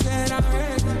 I said I'm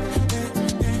ready.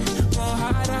 Go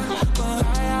harder, go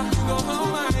higher, go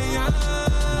home, my young.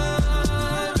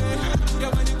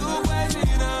 Yeah, when you go where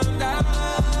you know that.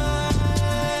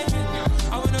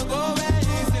 I wanna go where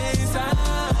you say inside.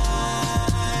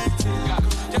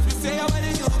 Just to say I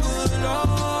wanna do good,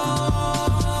 Lord.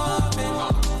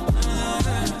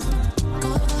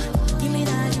 Give me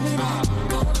that,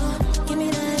 go, give me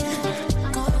that, yeah.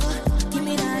 Go, give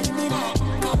me that, give me that,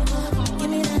 go, give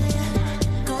me that, yeah.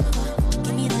 Go,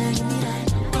 give me that,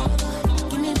 go,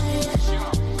 give me that, yeah.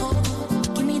 Go,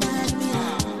 give me that,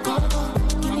 go,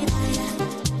 give me that, yeah.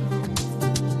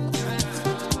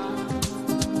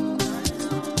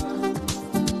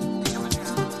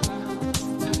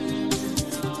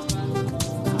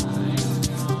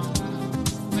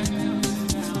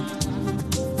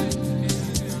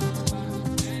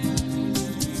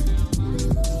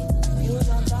 You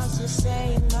don't talk to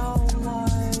say no more.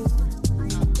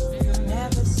 You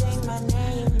never say my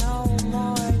name no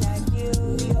more. Like you,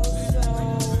 you're so.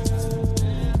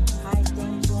 I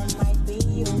think you might be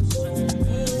your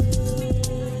soulmate.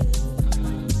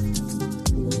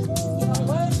 Your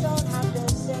words don't have the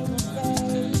same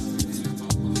effect.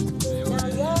 Now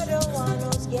you're the one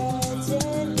who's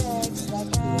getting vexed.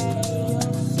 Like I,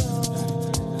 you're so.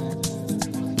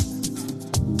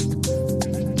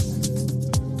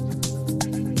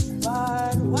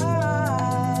 But why?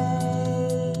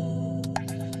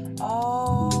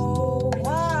 Oh,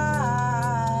 why?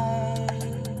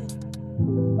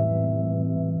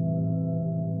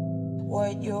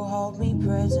 Would you hold me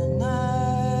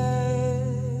prisoner?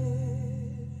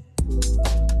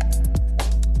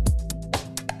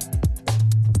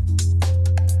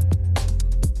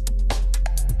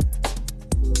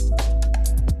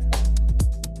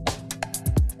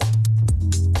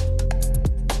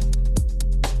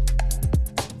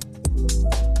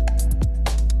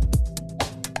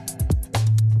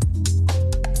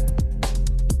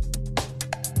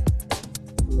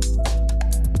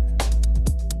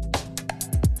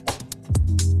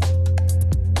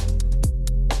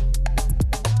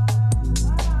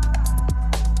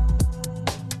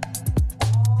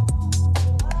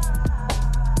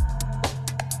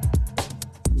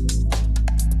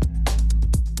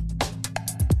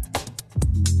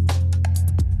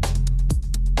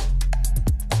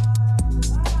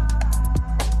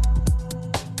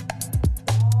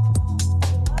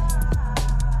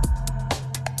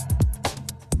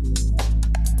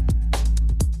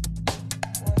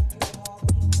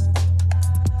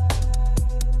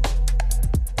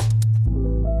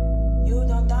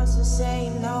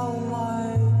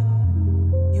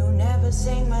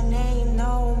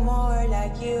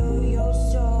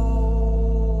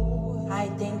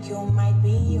 think you might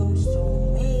be used to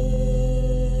me.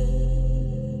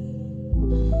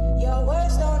 Your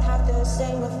words don't have the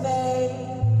same effect.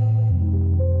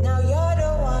 Now you're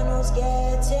the one who's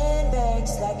getting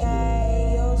vexed like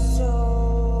I used to.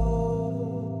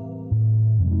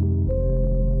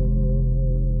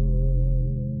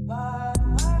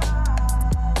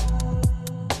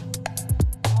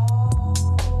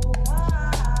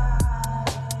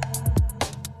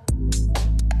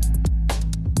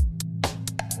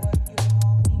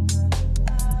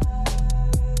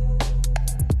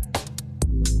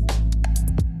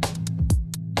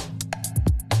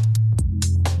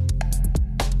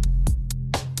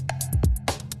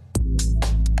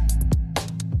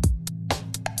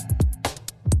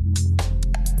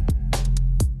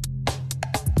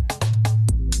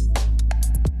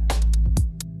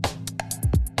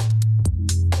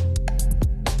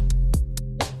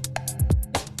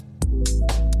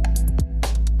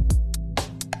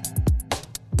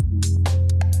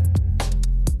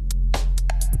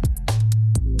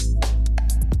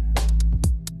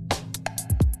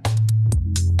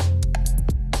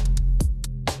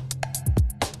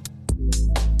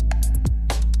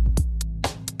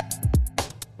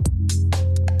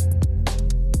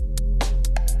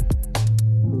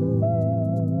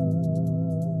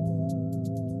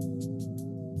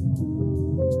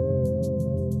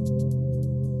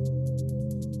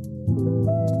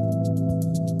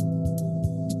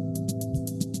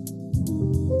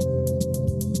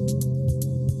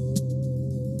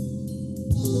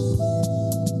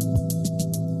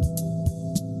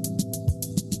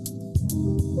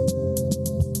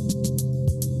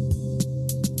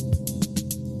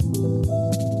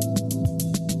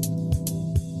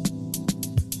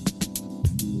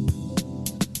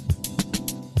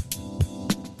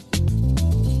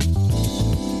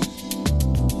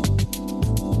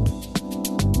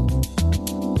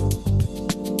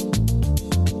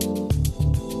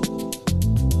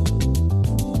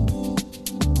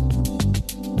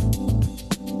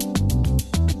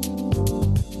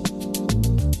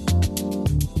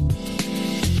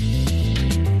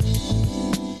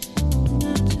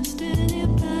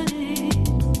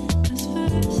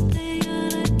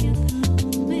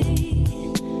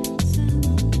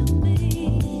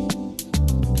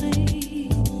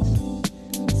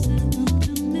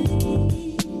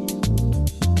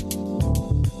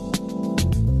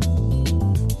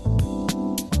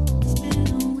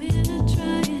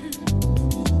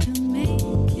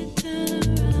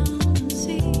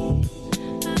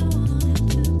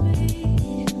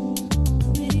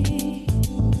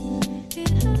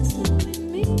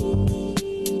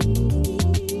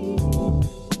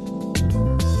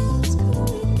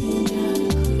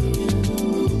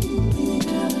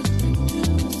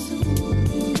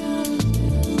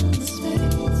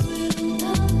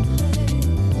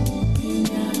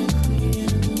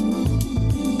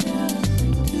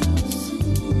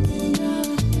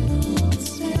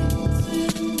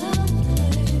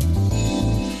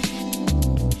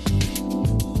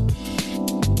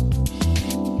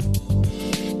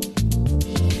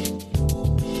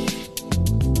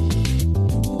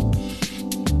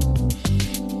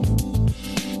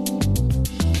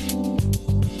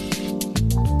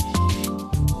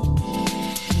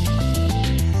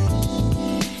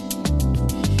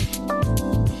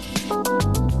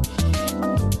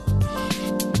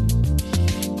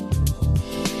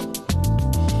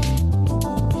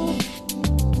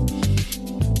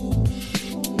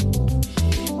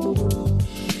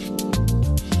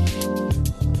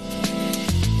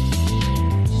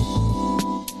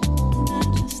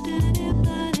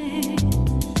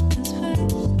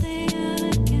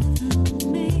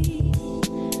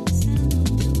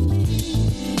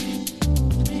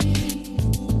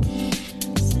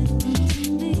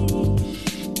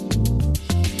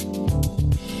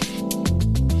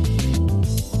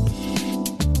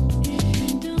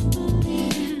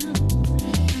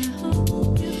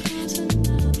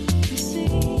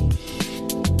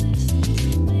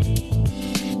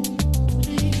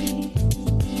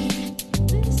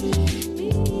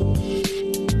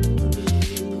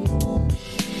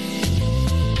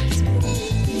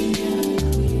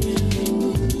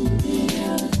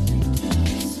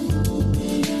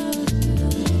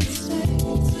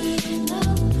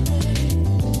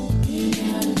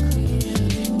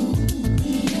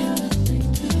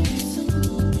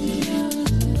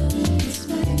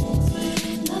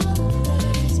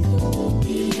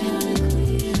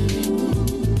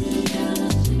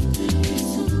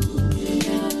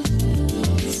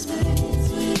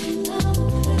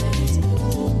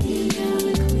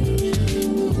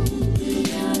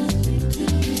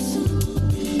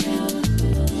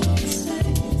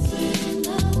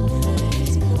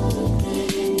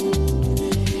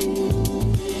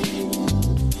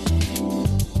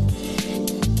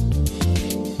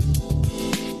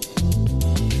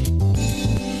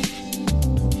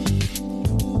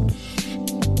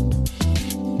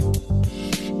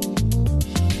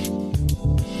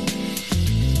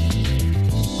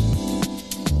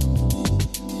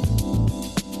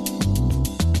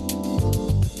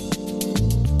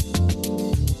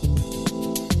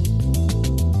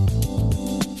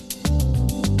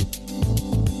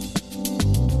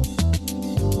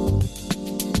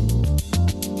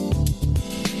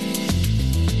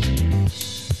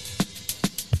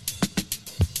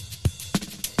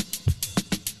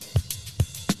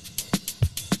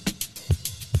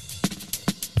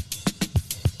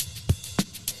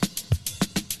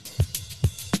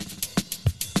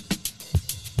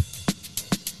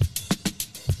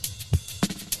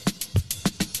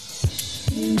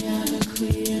 are the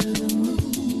queen.